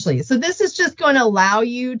 Okay, essentially. So this is just going to allow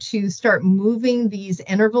you to start moving these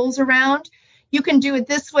intervals around. You can do it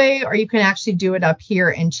this way, or you can actually do it up here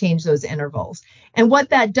and change those intervals. And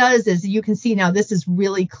what that does is you can see now this is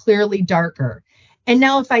really clearly darker. And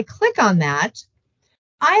now if I click on that,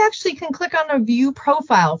 I actually can click on a view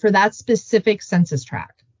profile for that specific census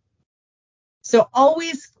tract. So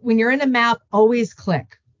always, when you're in a map, always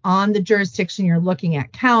click on the jurisdiction you're looking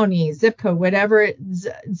at, county, zip code, whatever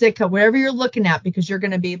you're looking at, because you're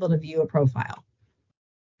going to be able to view a profile.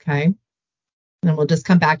 Okay. And then we'll just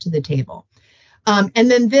come back to the table. And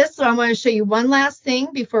then so I want to show you one last thing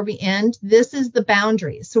before we end. This is the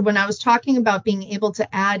boundaries. So when I was talking about being able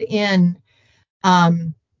to add in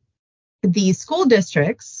the school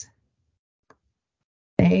districts,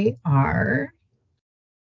 where are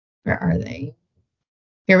they?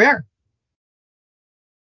 Here we are.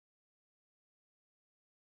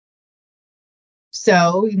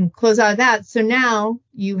 So you can close out of that. So now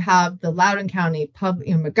you have the Loudoun County,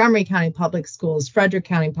 Montgomery County Public Schools, Frederick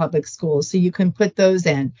County Public Schools. So you can put those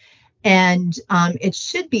in. And it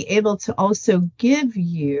should be able to also give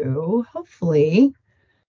you, hopefully,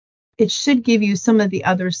 it should give you some of the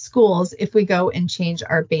other schools if we go and change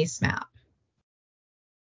our base map.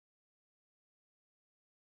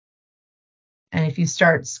 And if you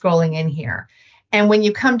start scrolling in here, and when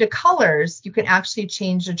you come to colors, you can actually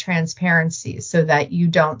change the transparency so that you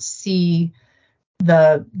don't see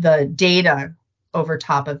the data over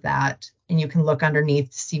top of that. And you can look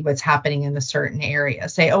underneath to see what's happening in a certain area.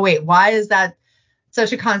 Say, oh, wait, why is that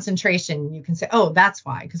such a concentration? You can say, oh, that's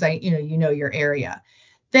why, because you know your area.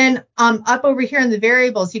 Then up over here in the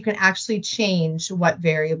variables, you can actually change what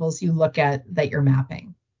variables you look at that you're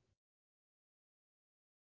mapping.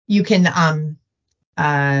 You can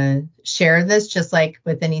share this just like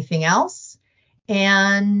with anything else.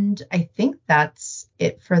 And I think that's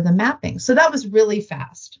it for the mapping. So that was really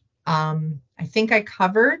fast. I think I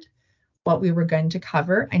covered what we were going to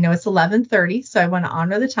cover. I know it's 11:30, so I want to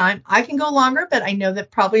honor the time. I can go longer, but I know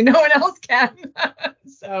that probably no one else can.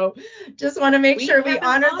 So just want to make sure we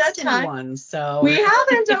honor that time. So we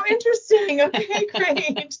haven't. Oh, interesting. Okay,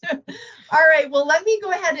 great. All right. Well, let me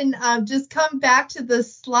go ahead and just come back to the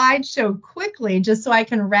slideshow quickly, just so I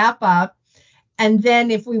can wrap up. And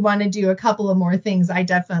then if we want to do a couple of more things, I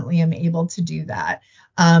definitely am able to do that.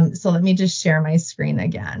 So let me just share my screen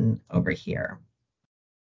again over here.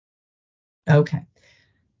 Okay.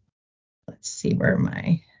 Let's see where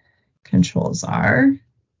my controls are.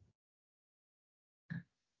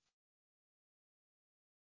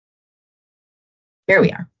 Here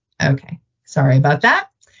we are. Okay. Sorry about that.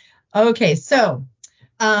 Okay. So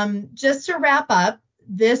just to wrap up,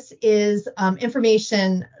 this is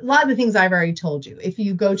information, a lot of the things I've already told you. If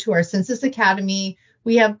you go to our Census Academy,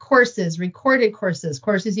 we have courses, recorded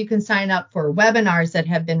courses you can sign up for, webinars that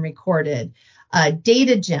have been recorded,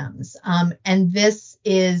 data gems. And this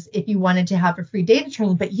is if you wanted to have a free data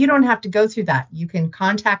training, but you don't have to go through that. You can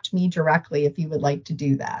contact me directly if you would like to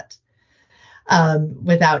do that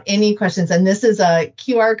without any questions. And this is a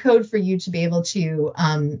QR code for you to be able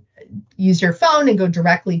to use your phone and go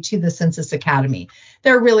directly to the Census Academy.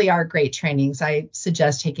 There really are great trainings. I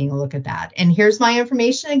suggest taking a look at that. And here's my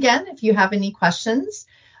information again. If you have any questions,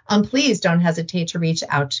 please don't hesitate to reach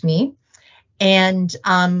out to me. And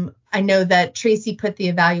I know that Tracy put the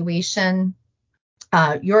evaluation,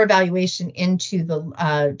 your evaluation into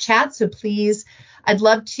the chat. So please, I'd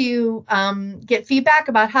love to get feedback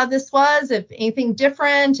about how this was. If anything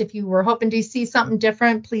different, if you were hoping to see something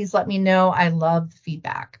different, please let me know. I love the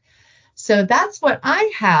feedback. So that's what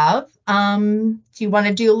I have. Do you want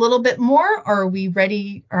to do a little bit more, or are we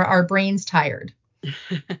ready? Are our brains tired?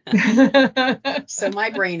 So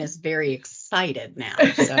my brain is very excited now.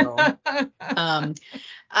 So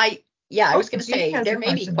I was going to Judy say has there a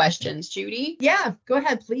may be question, I think. questions, Judy. Yeah, go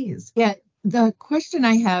ahead, please. Yeah, the question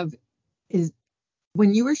I have is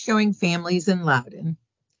when you were showing families in Loudon,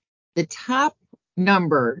 the top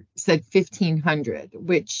number said 1,500,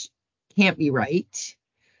 which can't be right.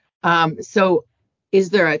 So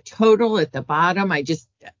is there a total at the bottom?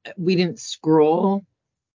 We didn't scroll.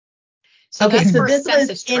 So Okay, that's so for this was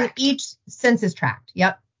census in tract. each census tract.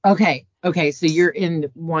 Yep. Okay, so you're in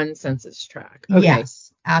one census tract. Okay.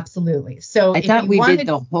 Yes, absolutely. So I if thought you we wanted, did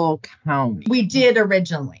the whole county. we did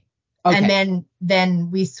originally. Okay. And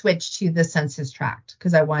then we switched to the census tract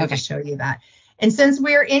because I wanted to Okay. show you that. And since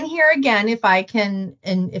we're in here again, if I can,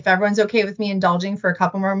 and if everyone's okay with me indulging for a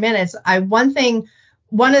couple more minutes,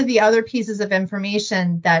 one of the other pieces of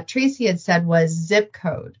information that Tracy had said was zip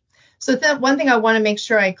code. So one thing I want to make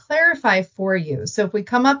sure I clarify for you. So if we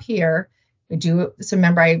come up here, so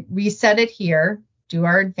remember I reset it here, do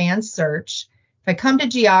our advanced search. If I come to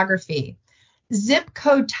geography, zip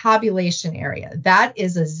code tabulation area, that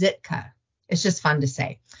is a ZITCA. It's just fun to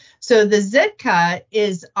say. So the ZITCA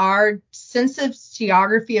is our census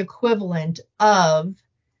geography equivalent of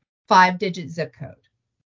 5-digit zip code.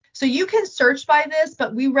 So you can search by this,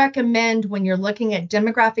 but we recommend when you're looking at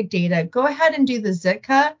demographic data, go ahead and do the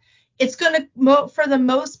ZITCA. It's going to, for the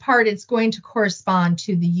most part, it's going to correspond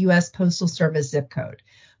to the U.S. Postal Service zip code.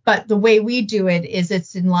 But the way we do it is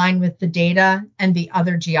it's in line with the data and the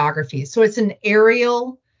other geographies. So it's an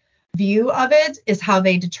aerial view of it is how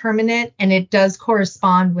they determine it. And it does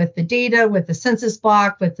correspond with the data, with the census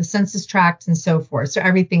block, with the census tract and so forth. So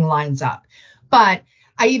everything lines up. But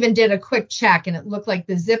I even did a quick check and it looked like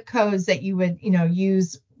the zip codes that you would,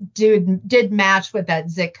 use did match what that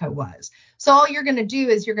zip code was. So all you're going to do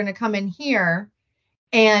is you're going to come in here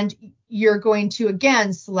and you're going to,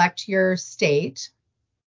 again, select your state.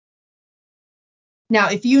 Now,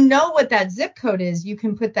 if you know what that zip code is, you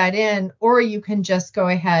can put that in, or you can just go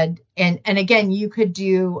ahead and again, you could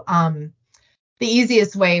do the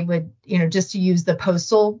easiest way would, just to use the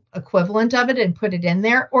postal equivalent of it and put it in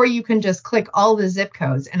there, or you can just click all the zip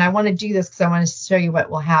codes. And I want to do this because I want to show you what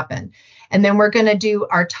will happen. And then we're going to do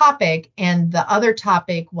our topic. And the other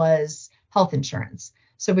topic was health insurance.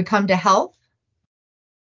 So we come to health.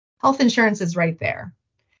 Health insurance is right there.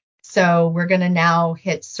 So we're going to now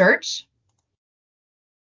hit search.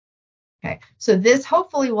 Okay, so this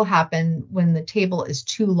hopefully will happen when the table is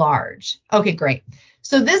too large. Okay, great.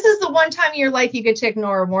 So this is the one time in your life you get to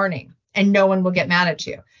ignore a warning and no one will get mad at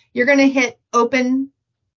you. You're going to hit open.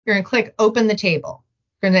 You're going to click open the table.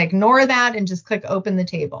 You're going to ignore that and just click open the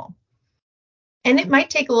table. And it might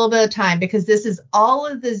take a little bit of time because this is all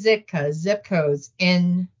of the zip codes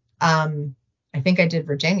in, I think I did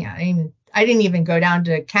Virginia. I didn't even go down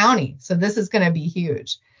to county. So this is going to be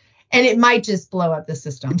huge. And it might just blow up the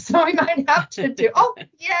system. So I might have to oh,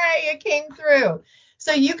 yay, it came through.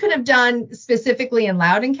 So you could have done specifically in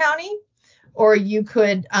Loudoun County, or you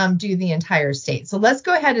could do the entire state. So let's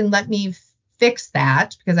go ahead and let me fix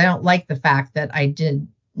that because I don't like the fact that I did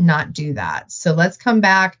not do that. So let's come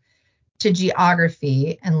back to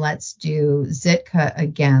geography and let's do ZITCA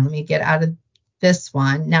again. Let me get out of this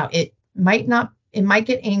one. Now it might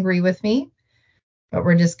get angry with me, but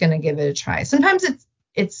we're just going to give it a try. Sometimes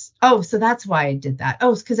so that's why I did that.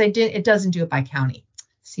 Oh, it's because it doesn't do it by county.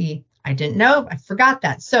 See, I didn't know. I forgot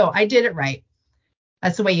that. So I did it right.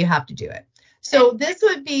 That's the way you have to do it. So this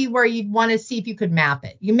would be where you'd want to see if you could map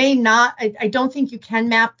it. You may not. I don't think you can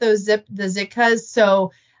map the ZITCAs.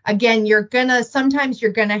 So again, sometimes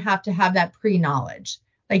you're going to have that pre-knowledge.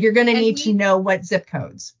 Like you're going to need to know what zip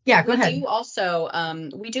codes. Yeah, go ahead.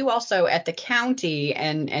 We do also at the county,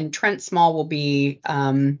 and Trent Small will be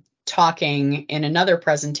talking in another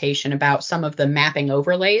presentation about some of the mapping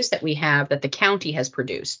overlays that we have that the county has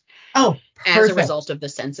produced. Oh, perfect. As a result of the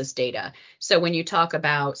census data. So when you talk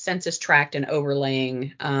about census tract and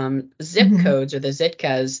overlaying zip codes or the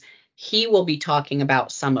ZITCAs, he will be talking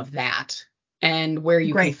about some of that and where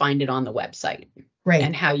you can find it on the website. Great.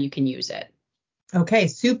 And how you can use it. Okay,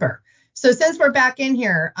 super. So since we're back in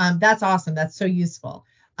here, that's awesome. That's so useful.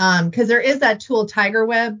 Because there is that tool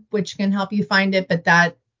TigerWeb, which can help you find it, but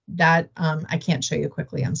that I can't show you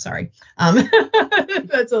quickly. I'm sorry.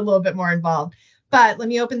 That's a little bit more involved. But let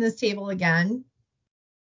me open this table again.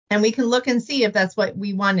 And we can look and see if that's what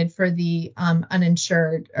we wanted for the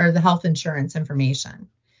uninsured or the health insurance information.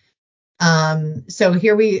 So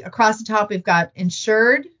here across the top, we've got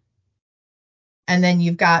insured. And then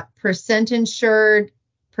you've got percent insured,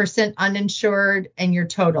 percent uninsured, and your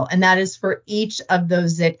total. And that is for each of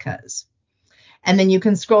those ZITCAs. And then you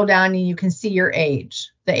can scroll down and you can see your age,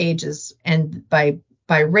 the ages, and by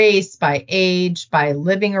race, by age, by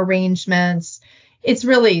living arrangements.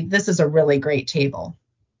 This is a really great table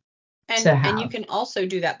to have. And you can also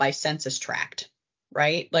do that by census tract,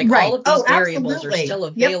 right? Like Right. all of these variables Absolutely. are still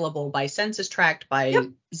available by census tract, by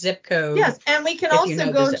zip code. Yes. And we can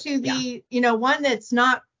also go to the, one that's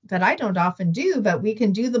not, that I don't often do, but we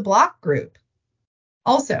can do the block group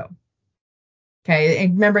also. Okay.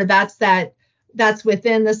 And remember, that's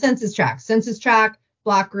within the census tract,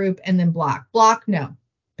 block group, and then block. Block, no,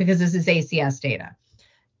 because this is ACS data.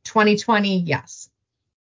 2020, yes.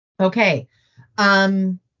 Okay.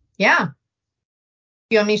 Yeah.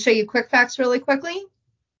 You want me to show you quick facts really quickly?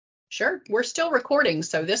 Sure. We're still recording,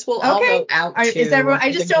 so this will all go out to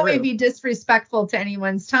I just don't want to be disrespectful to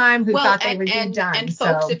anyone's time who thought they were being done. And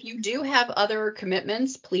folks, if you do have other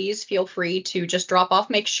commitments, please feel free to just drop off.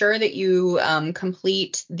 Make sure that you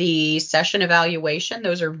complete the session evaluation.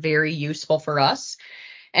 Those are very useful for us,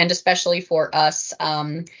 and especially for us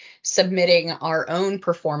submitting our own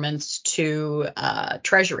performance to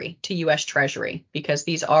Treasury, to U.S. Treasury, because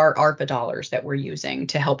these are ARPA dollars that we're using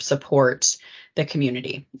to help support the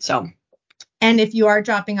community. And if you are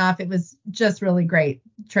dropping off, it was just really great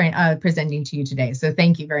presenting to you today. So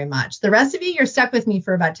thank you very much. The rest of you, you're stuck with me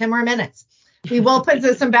for about 10 more minutes. We will put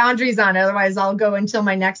some boundaries on, otherwise I'll go until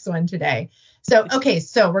my next one today. So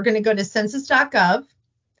we're going to go to census.gov.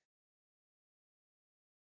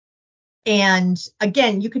 And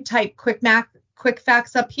again, you could type quick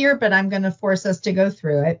facts up here, but I'm going to force us to go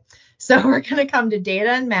through it. So we're going to come to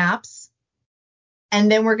data and maps. And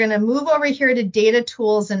then we're going to move over here to data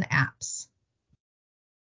tools and apps.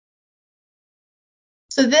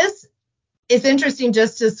 So this is interesting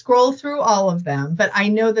just to scroll through all of them, but I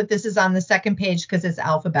know that this is on the second page because it's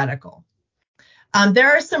alphabetical.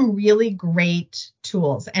 There are some really great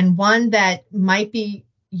tools, and one that might be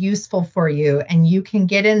useful for you, and you can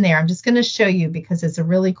get in there. I'm just going to show you because it's a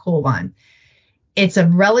really cool one. It's a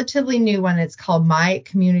relatively new one. It's called My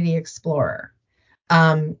Community Explorer.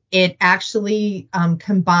 It actually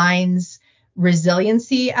combines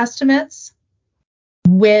resiliency estimates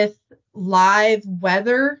with live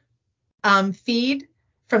weather feed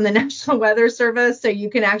from the National Weather Service. So you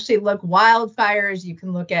can actually look wildfires, you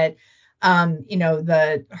can look at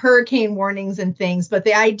the hurricane warnings and things. But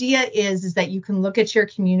the idea is that you can look at your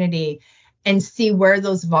community and see where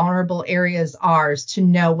those vulnerable areas are to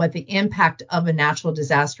know what the impact of a natural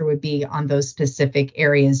disaster would be on those specific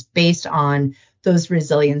areas based on those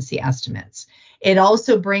resiliency estimates. It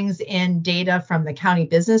also brings in data from the county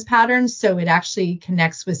business patterns. So it actually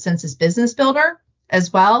connects with Census Business Builder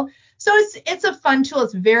as well. So it's a fun tool.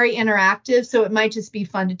 It's very interactive. So it might just be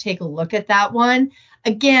fun to take a look at that one.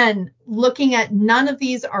 Again, looking at none of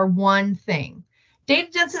these are one thing.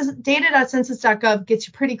 Data.census.gov gets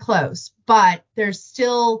you pretty close, but there's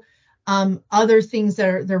still other things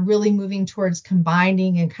that they're really moving towards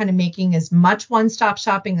combining and kind of making as much one-stop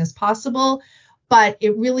shopping as possible. But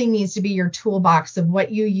it really needs to be your toolbox of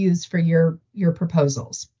what you use for your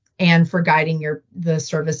proposals and for guiding the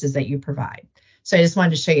services that you provide. So I just wanted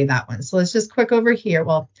to show you that one. So let's just click over here.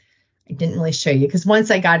 Well, I didn't really show you because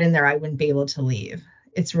once I got in there, I wouldn't be able to leave.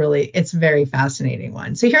 It's a very fascinating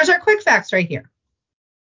one. So here's our quick facts right here.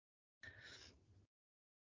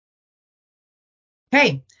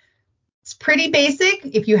 Okay, it's pretty basic.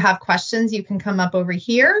 If you have questions, you can come up over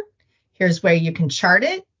here. Here's where you can chart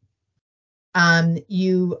it.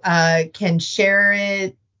 You can share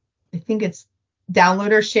it. I think it's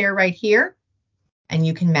download or share right here, and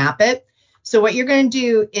you can map it. So what you're going to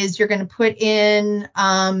do is you're going to put in,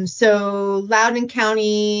 so Loudoun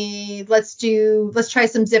County, let's try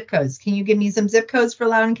some zip codes. Can you give me some zip codes for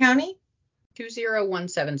Loudoun County?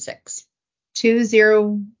 20176.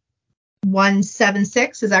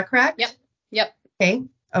 20176, is that correct? Yep.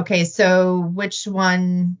 Okay, so which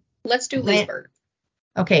one? Let's do Leesburg.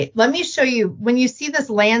 Okay, let me show you. When you see this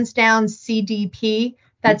Lansdowne CDP,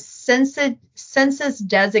 that's census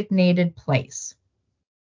designated place.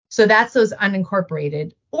 So that's those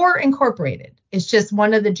unincorporated or incorporated. It's just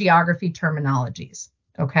one of the geography terminologies.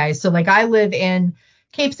 Okay, so like I live in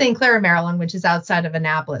Cape St. Clair, Maryland, which is outside of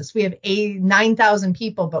Annapolis. We have 9,000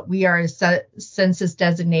 people, but we are a census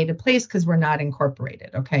designated place because we're not incorporated.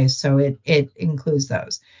 Okay, so it includes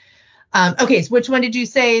those. Okay, so which one did you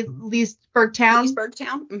say? Leesburg Town? Leesburg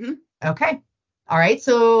Town. Mm-hmm. Okay. All right,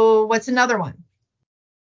 so what's another one?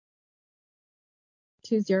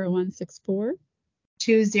 20164.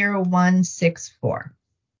 20164.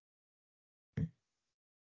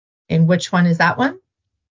 And which one is that one?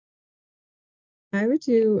 I would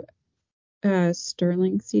do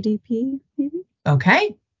Sterling CDP, maybe.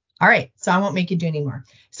 Okay. All right. So I won't make you do any more.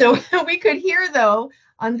 So we could here, though,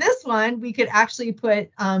 on this one, we could actually put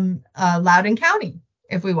Loudoun County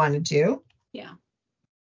if we wanted to. Yeah.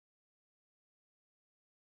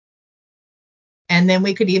 And then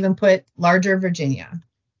we could even put larger Virginia.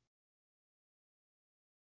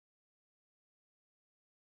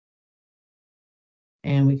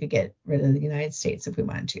 And we could get rid of the United States if we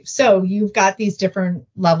wanted to. So you've got these different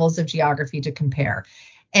levels of geography to compare.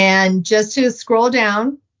 And just to scroll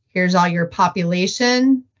down, here's all your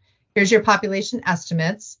population. Here's your population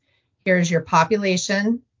estimates. Here's your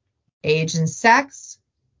population, age and sex.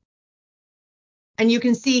 And you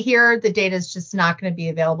can see here the data is just not going to be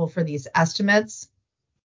available for these estimates.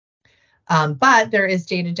 But there is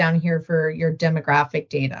data down here for your demographic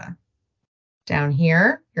data. Down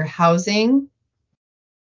here, your housing,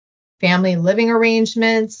 family living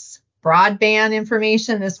arrangements, broadband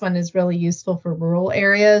information. This one is really useful for rural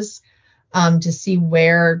areas to see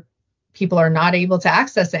where people are not able to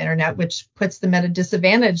access the internet, which puts them at a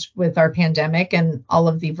disadvantage with our pandemic and all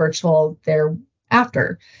of the virtual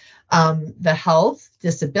thereafter. The health,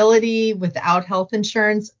 disability, without health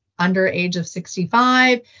insurance, under age of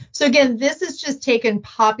 65. So again, this is just taken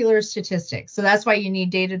popular statistics. So that's why you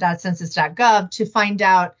need data.census.gov to find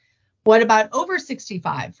out what about over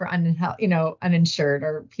 65 for uninsured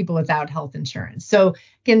or people without health insurance. So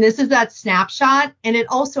again, this is that snapshot. And it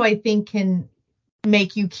also, I think, can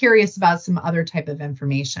make you curious about some other type of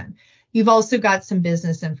information. You've also got some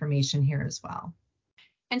business information here as well.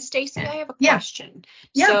 And Stacy, I have a question.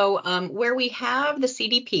 Yeah. So where we have the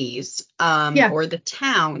CDPs or the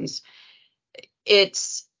towns,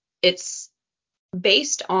 it's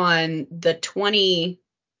based on the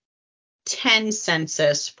 2010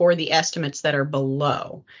 census for the estimates that are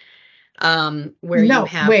below, where you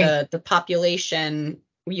have the population,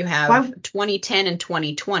 you have 2010 and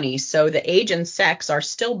 2020. So the age and sex are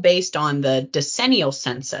still based on the decennial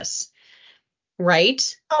census.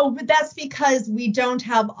 Right. Oh, but that's because we don't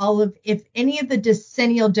have if any of the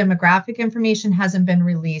decennial demographic information hasn't been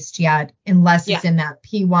released yet, unless it's in that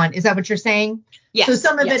P1. Is that what you're saying? Yes. So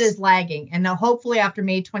some of it is lagging. And now hopefully after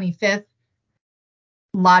May 25th,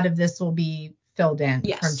 a lot of this will be filled in from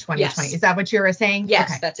 2020. Yes. Is that what you were saying? Yes,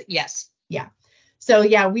 okay. That's it. Yes. Yeah. So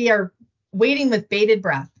yeah, we are waiting with bated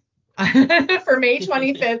breath for May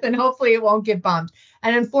 25th, and hopefully it won't get bumped.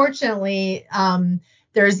 And unfortunately,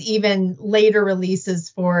 there's even later releases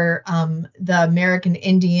for the American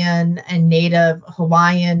Indian and Native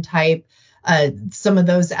Hawaiian type. Some of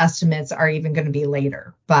those estimates are even going to be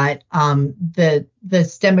later. But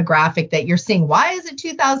this demographic that you're seeing, why is it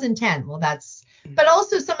 2010? Well, but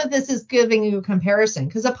also some of this is giving you a comparison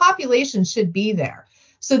because the population should be there.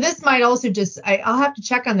 So this might also I'll have to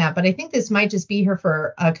check on that, but I think this might just be here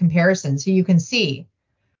for a comparison so you can see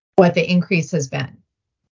what the increase has been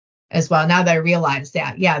as well. Now that I realize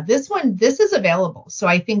that, this is available. So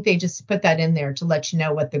I think they just put that in there to let you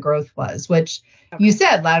know what the growth was, which you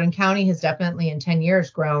said Loudoun County has definitely in 10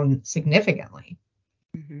 years grown significantly.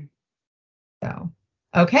 Mm-hmm. So,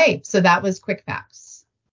 okay. So that was quick facts.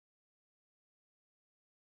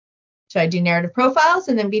 Should I do narrative profiles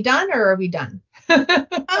and then be done, or are we done?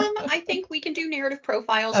 I think we can do narrative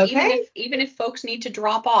profiles, even if folks need to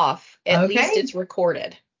drop off, at least it's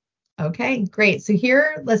recorded. Okay, great. So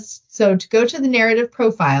here, to go to the narrative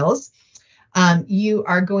profiles, you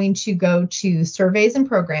are going to go to surveys and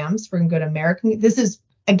programs. We're going to go to American. This is,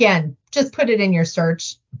 again, just put it in your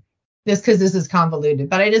search because this is convoluted,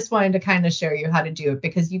 but I just wanted to kind of show you how to do it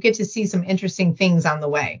because you get to see some interesting things on the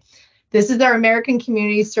way. This is our American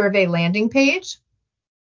Community Survey landing page.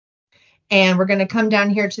 And we're going to come down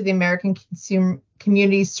here to the American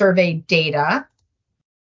Community Survey data.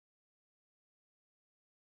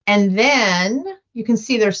 And then you can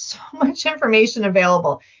see there's so much information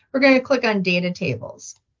available. We're going to click on data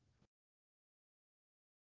tables.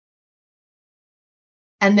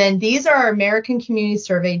 And then these are our American Community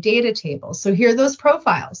Survey data tables. So here are those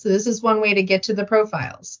profiles. So this is one way to get to the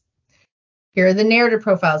profiles. Here are the narrative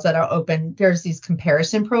profiles that are open. There's these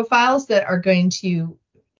comparison profiles that are going to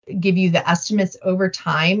give you the estimates over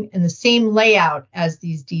time in the same layout as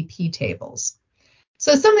these DP tables.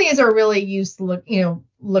 So some of these are really useful,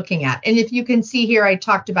 looking at. And if you can see here, I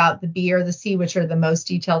talked about the B or the C, which are the most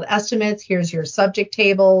detailed estimates. Here's your subject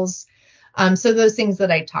tables. So those things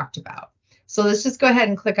that I talked about. So let's just go ahead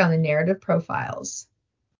and click on the narrative profiles.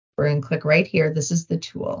 We're going to click right here. This is the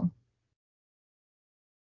tool.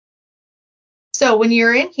 So when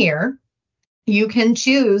you're in here, you can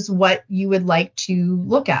choose what you would like to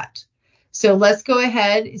look at. So let's go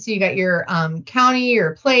ahead. So you got your county,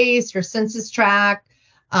 your place, your census tract.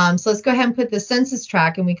 So let's go ahead and put the census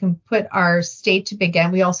tract, and we can put our state to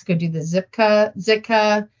begin. We also could do the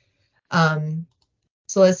Zitka.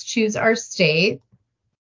 So let's choose our state.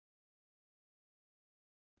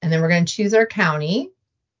 And then we're going to choose our county.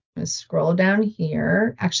 I'm going to scroll down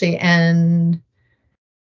here. Actually, and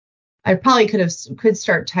I probably could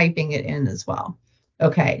start typing it in as well.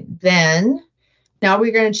 Okay, then now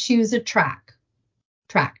we're going to choose a tract.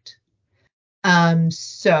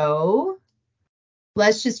 So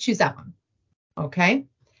let's just choose that one. Okay.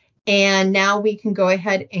 And now we can go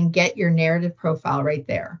ahead and get your narrative profile right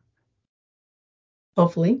there.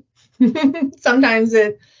 Hopefully. Sometimes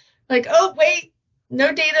it like, oh, wait,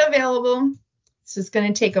 no data available. It's just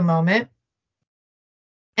going to take a moment.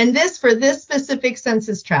 And for this specific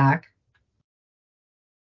census tract,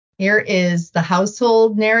 here is the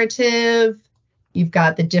household narrative. You've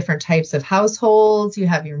got the different types of households. You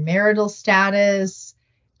have your marital status,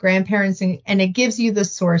 grandparents, and it gives you the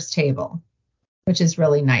source table, which is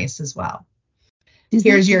really nice as well.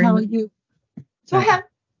 Here's your. Go ahead.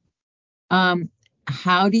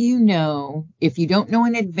 How do you know if you don't know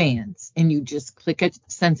in advance and you just click a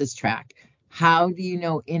census tract? How do you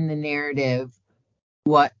know in the narrative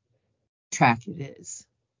what tract it is?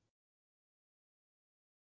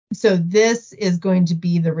 So this is going to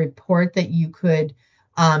be the report that you could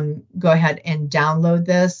go ahead and download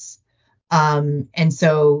this. And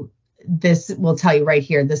so this will tell you right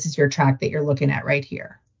here, this is your tract that you're looking at right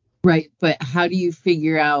here. Right. But how do you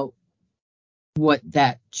figure out what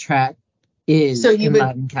that tract is in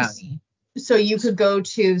Loudoun County? So you could go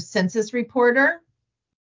to Census Reporter.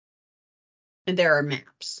 And there are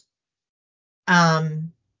maps.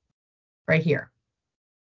 Right here.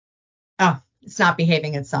 Oh, it's not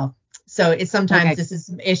behaving itself. So it's sometimes this is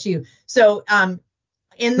an issue. So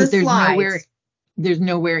in the slides. There's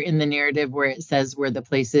nowhere in the narrative where it says where the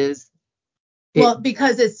place is. Well,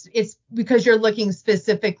 because it's because you're looking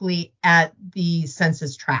specifically at the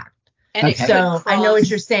census tract. And so I know what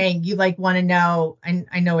you're saying. You want to know.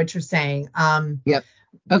 I know what you're saying. Yep.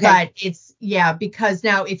 Okay. But because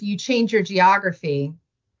now if you change your geography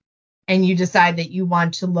and you decide that you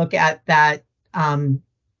want to look at that,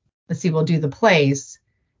 let's see, we'll do the place,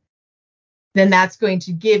 then that's going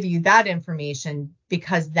to give you that information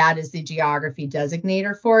because that is the geography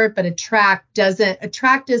designator for it. But a tract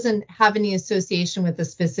doesn't have any association with a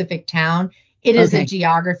specific town. It is a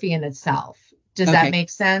geography in itself. Does that make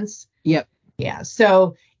sense? Yep. Yeah.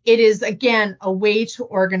 So it is, again, a way to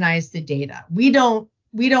organize the data. We don't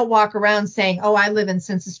walk around saying, oh, I live in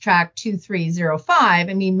census tract 2305.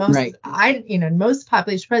 I mean, most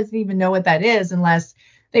population doesn't even know what that is unless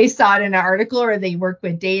they saw it in an article or they work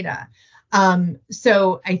with data.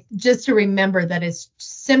 So just to remember that it's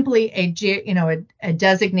simply a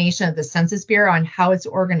designation of the Census Bureau on how it's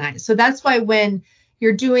organized. So that's why when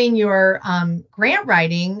you're doing your grant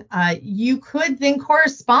writing, you could then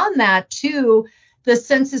correspond that to the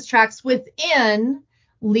census tracts within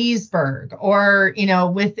Leesburg or,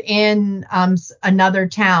 within another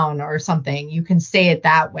town or something. You can say it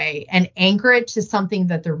that way and anchor it to something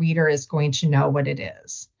that the reader is going to know what it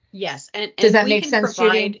is. Yes. And does that make sense,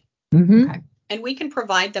 Judy? Mm-hmm. Okay. And we can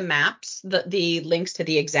provide the maps, the links to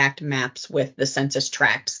the exact maps with the census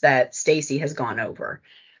tracts that Stacy has gone over.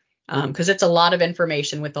 Because it's a lot of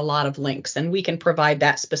information with a lot of links, and we can provide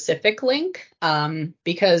that specific link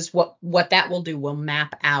because what that will do will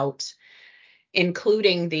map out,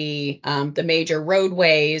 including the major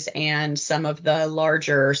roadways and some of the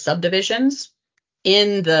larger subdivisions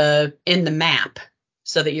in the map,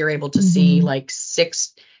 so that you're able to see like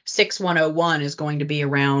 6101 is going to be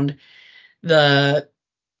around the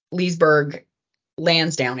Leesburg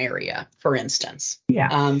Lansdowne area, for instance.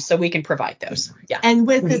 Yeah. So we can provide those. Yeah. And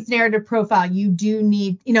with this narrative profile, you do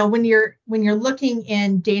need, when you're looking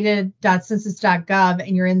in data.census.gov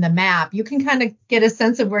and you're in the map, you can kind of get a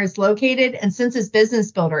sense of where it's located. And Census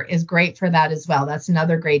Business Builder is great for that as well. That's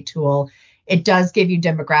another great tool. It does give you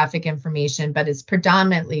demographic information, but it's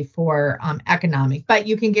predominantly for economic. But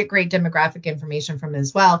you can get great demographic information from it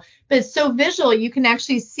as well. But it's so visual, you can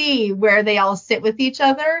actually see where they all sit with each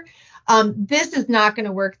other. This is not going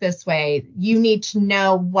to work this way. You need to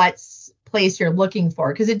know what place you're looking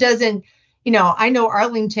for, because it doesn't, I know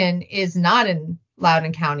Arlington is not in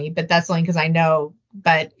Loudoun County, but that's only because I know,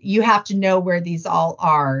 but you have to know where these all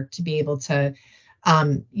are to be able to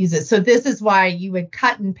use it. So this is why you would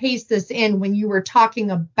cut and paste this in when you were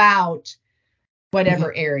talking about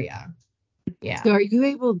whatever area. Yeah. So are you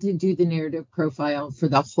able to do the narrative profile for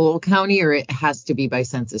the whole county, or it has to be by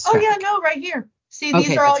census tract? Oh, yeah, no, right here. See,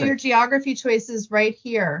 these are all your geography choices right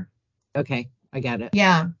here. Okay, I got it.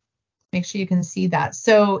 Yeah, make sure you can see that.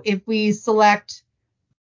 So if we select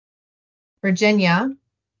Virginia,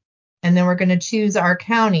 and then we're going to choose our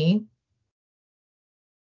county.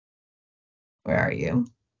 Where are you?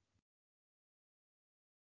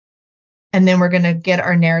 And then we're going to get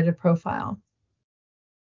our narrative profile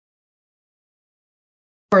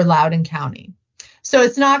for Loudoun County. So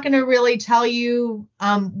it's not going to really tell you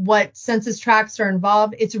what census tracts are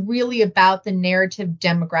involved. It's really about the narrative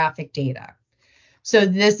demographic data. So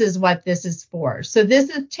this is what this is for. So this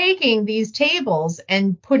is taking these tables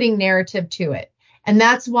and putting narrative to it. And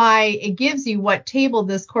that's why it gives you what table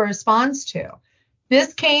this corresponds to.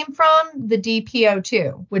 This came from the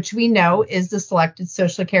DPO2, which we know is the selected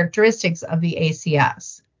social characteristics of the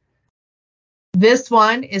ACS. This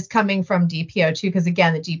one is coming from DPO2 because,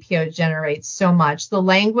 again, the DPO generates so much. The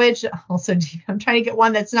language, also, I'm trying to get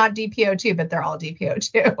one that's not DPO2, but they're all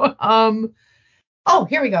DPO2. Oh,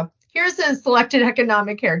 here we go. Here's the selected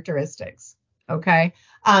economic characteristics. Okay.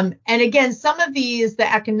 And again, some of these, the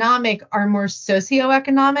economic are more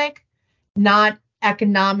socioeconomic, not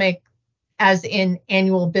economic as in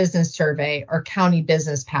annual business survey or county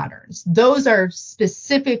business patterns. Those are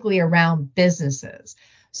specifically around businesses.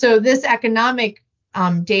 So this economic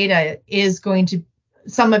data is going to,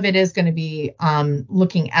 some of it is going to be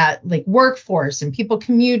looking at like workforce and people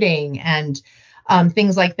commuting and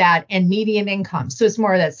things like that, and median income. So it's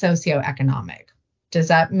more of that socioeconomic. Does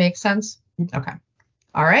that make sense? Okay.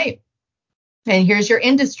 All right. And here's your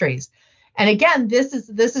industries. And again, this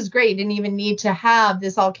is great. You didn't even need to have,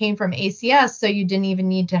 this all came from ACS, so you didn't even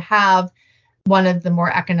need to have one of the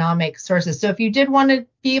more economic sources. So if you did want to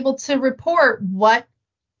be able to report what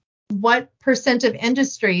percent of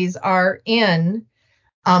industries are in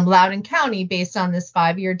Loudoun County based on this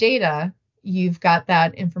 5-year data, you've got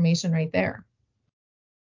that information right there.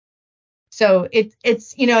 So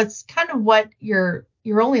it's kind of what you're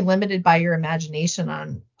only limited by your imagination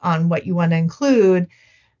on what you want to include,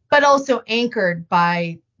 but also anchored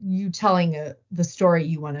by you telling the story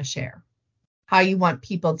you want to share, how you want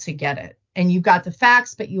people to get it. And you've got the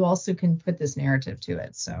facts, but you also can put this narrative to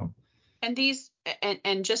it. So, and these,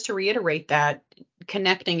 and just to reiterate that,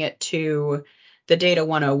 connecting it to the Data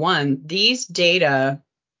 101, these data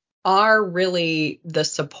are really the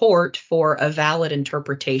support for a valid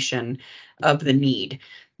interpretation of the need.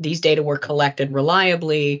 These data were collected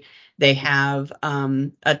reliably. They have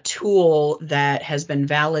a tool that has been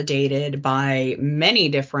validated by many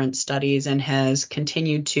different studies and has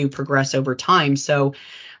continued to progress over time. So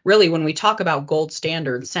really, when we talk about gold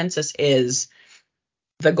standard, census is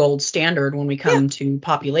the gold standard when we come to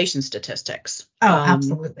population statistics. Oh,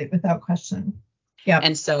 absolutely, without question. Yeah.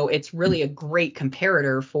 And so it's really a great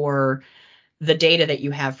comparator for the data that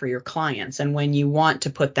you have for your clients. And when you want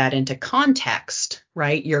to put that into context,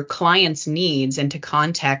 right, your client's needs into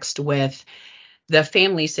context with the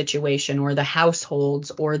family situation or the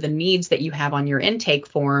households or the needs that you have on your intake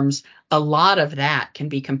forms, a lot of that can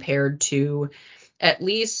be compared to at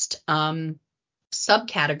least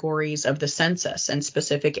subcategories of the census and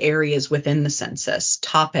specific areas within the census,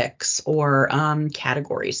 topics or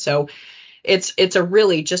categories. So it's a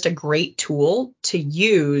really just a great tool to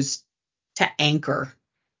use to anchor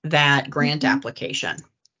that grant application.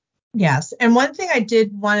 Yes. And one thing I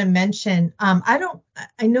did want to mention, I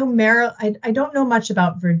don't know much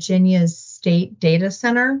about Virginia's state data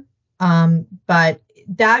center, but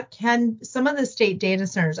some of the state data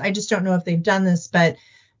centers, I just don't know if they've done this, but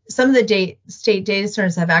some of the state data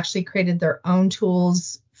centers have actually created their own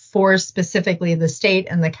tools for specifically the state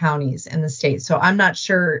and the counties in the state. So I'm not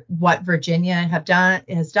sure what Virginia has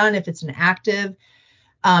done, if it's an active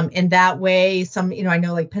in that way. I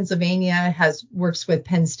know like Pennsylvania works with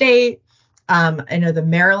Penn State. I know the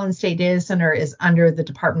Maryland State Data Center is under the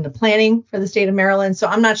Department of Planning for the state of Maryland. So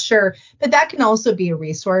I'm not sure, but that can also be a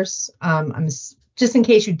resource. Just in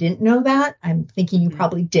case you didn't know that, I'm thinking you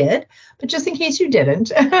probably did, but just in case you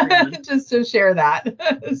didn't, just to share that.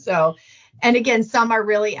 So, and again, some are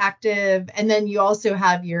really active. And then you also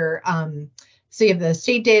have your, so you have the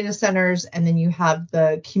state data centers, and then you have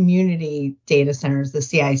the community data centers, the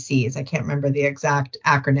CICs. I can't remember the exact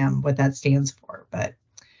acronym, what that stands for, but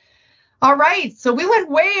all right. So we went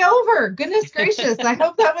way over. Goodness gracious. I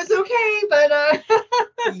hope that was okay.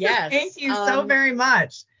 But yes, thank you so very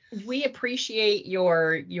much. We appreciate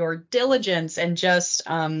your diligence and just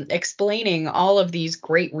explaining all of these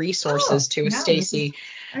great resources to us, Stacy.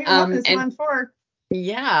 I love this one for.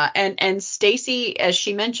 Yeah, and Stacy, as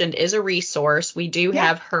she mentioned, is a resource. We do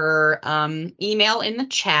have her email in the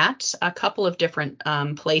chat, a couple of different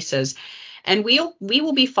places. And we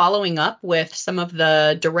will be following up with some of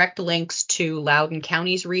the direct links to Loudoun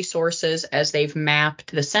County's resources as they've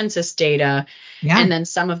mapped the census data, and then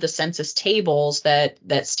some of the census tables that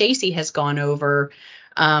Stacy has gone over.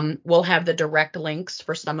 We'll have the direct links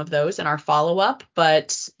for some of those in our follow-up,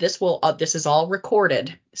 but this is all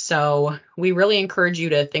recorded. So we really encourage you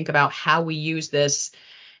to think about how we use this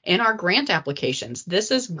in our grant applications. This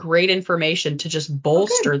is great information to just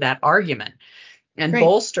bolster that argument and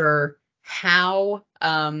bolster how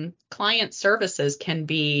client services can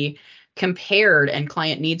be compared and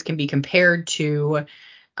client needs can be compared to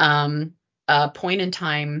a point in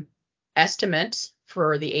time estimate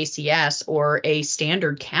for the ACS or a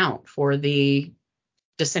standard count for the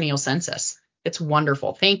decennial census. It's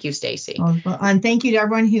wonderful. Thank you, Stacy. Well, and thank you to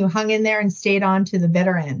everyone who hung in there and stayed on to the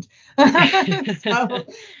bitter end. Thank you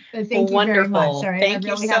very much. All right, Thank I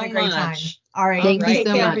really you so had a great time. much. All right. Thank you Take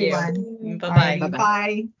so care, much. everyone. Bye-bye.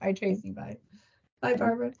 Bye. Bye, Tracy. Bye. Bye,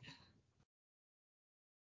 Barbara.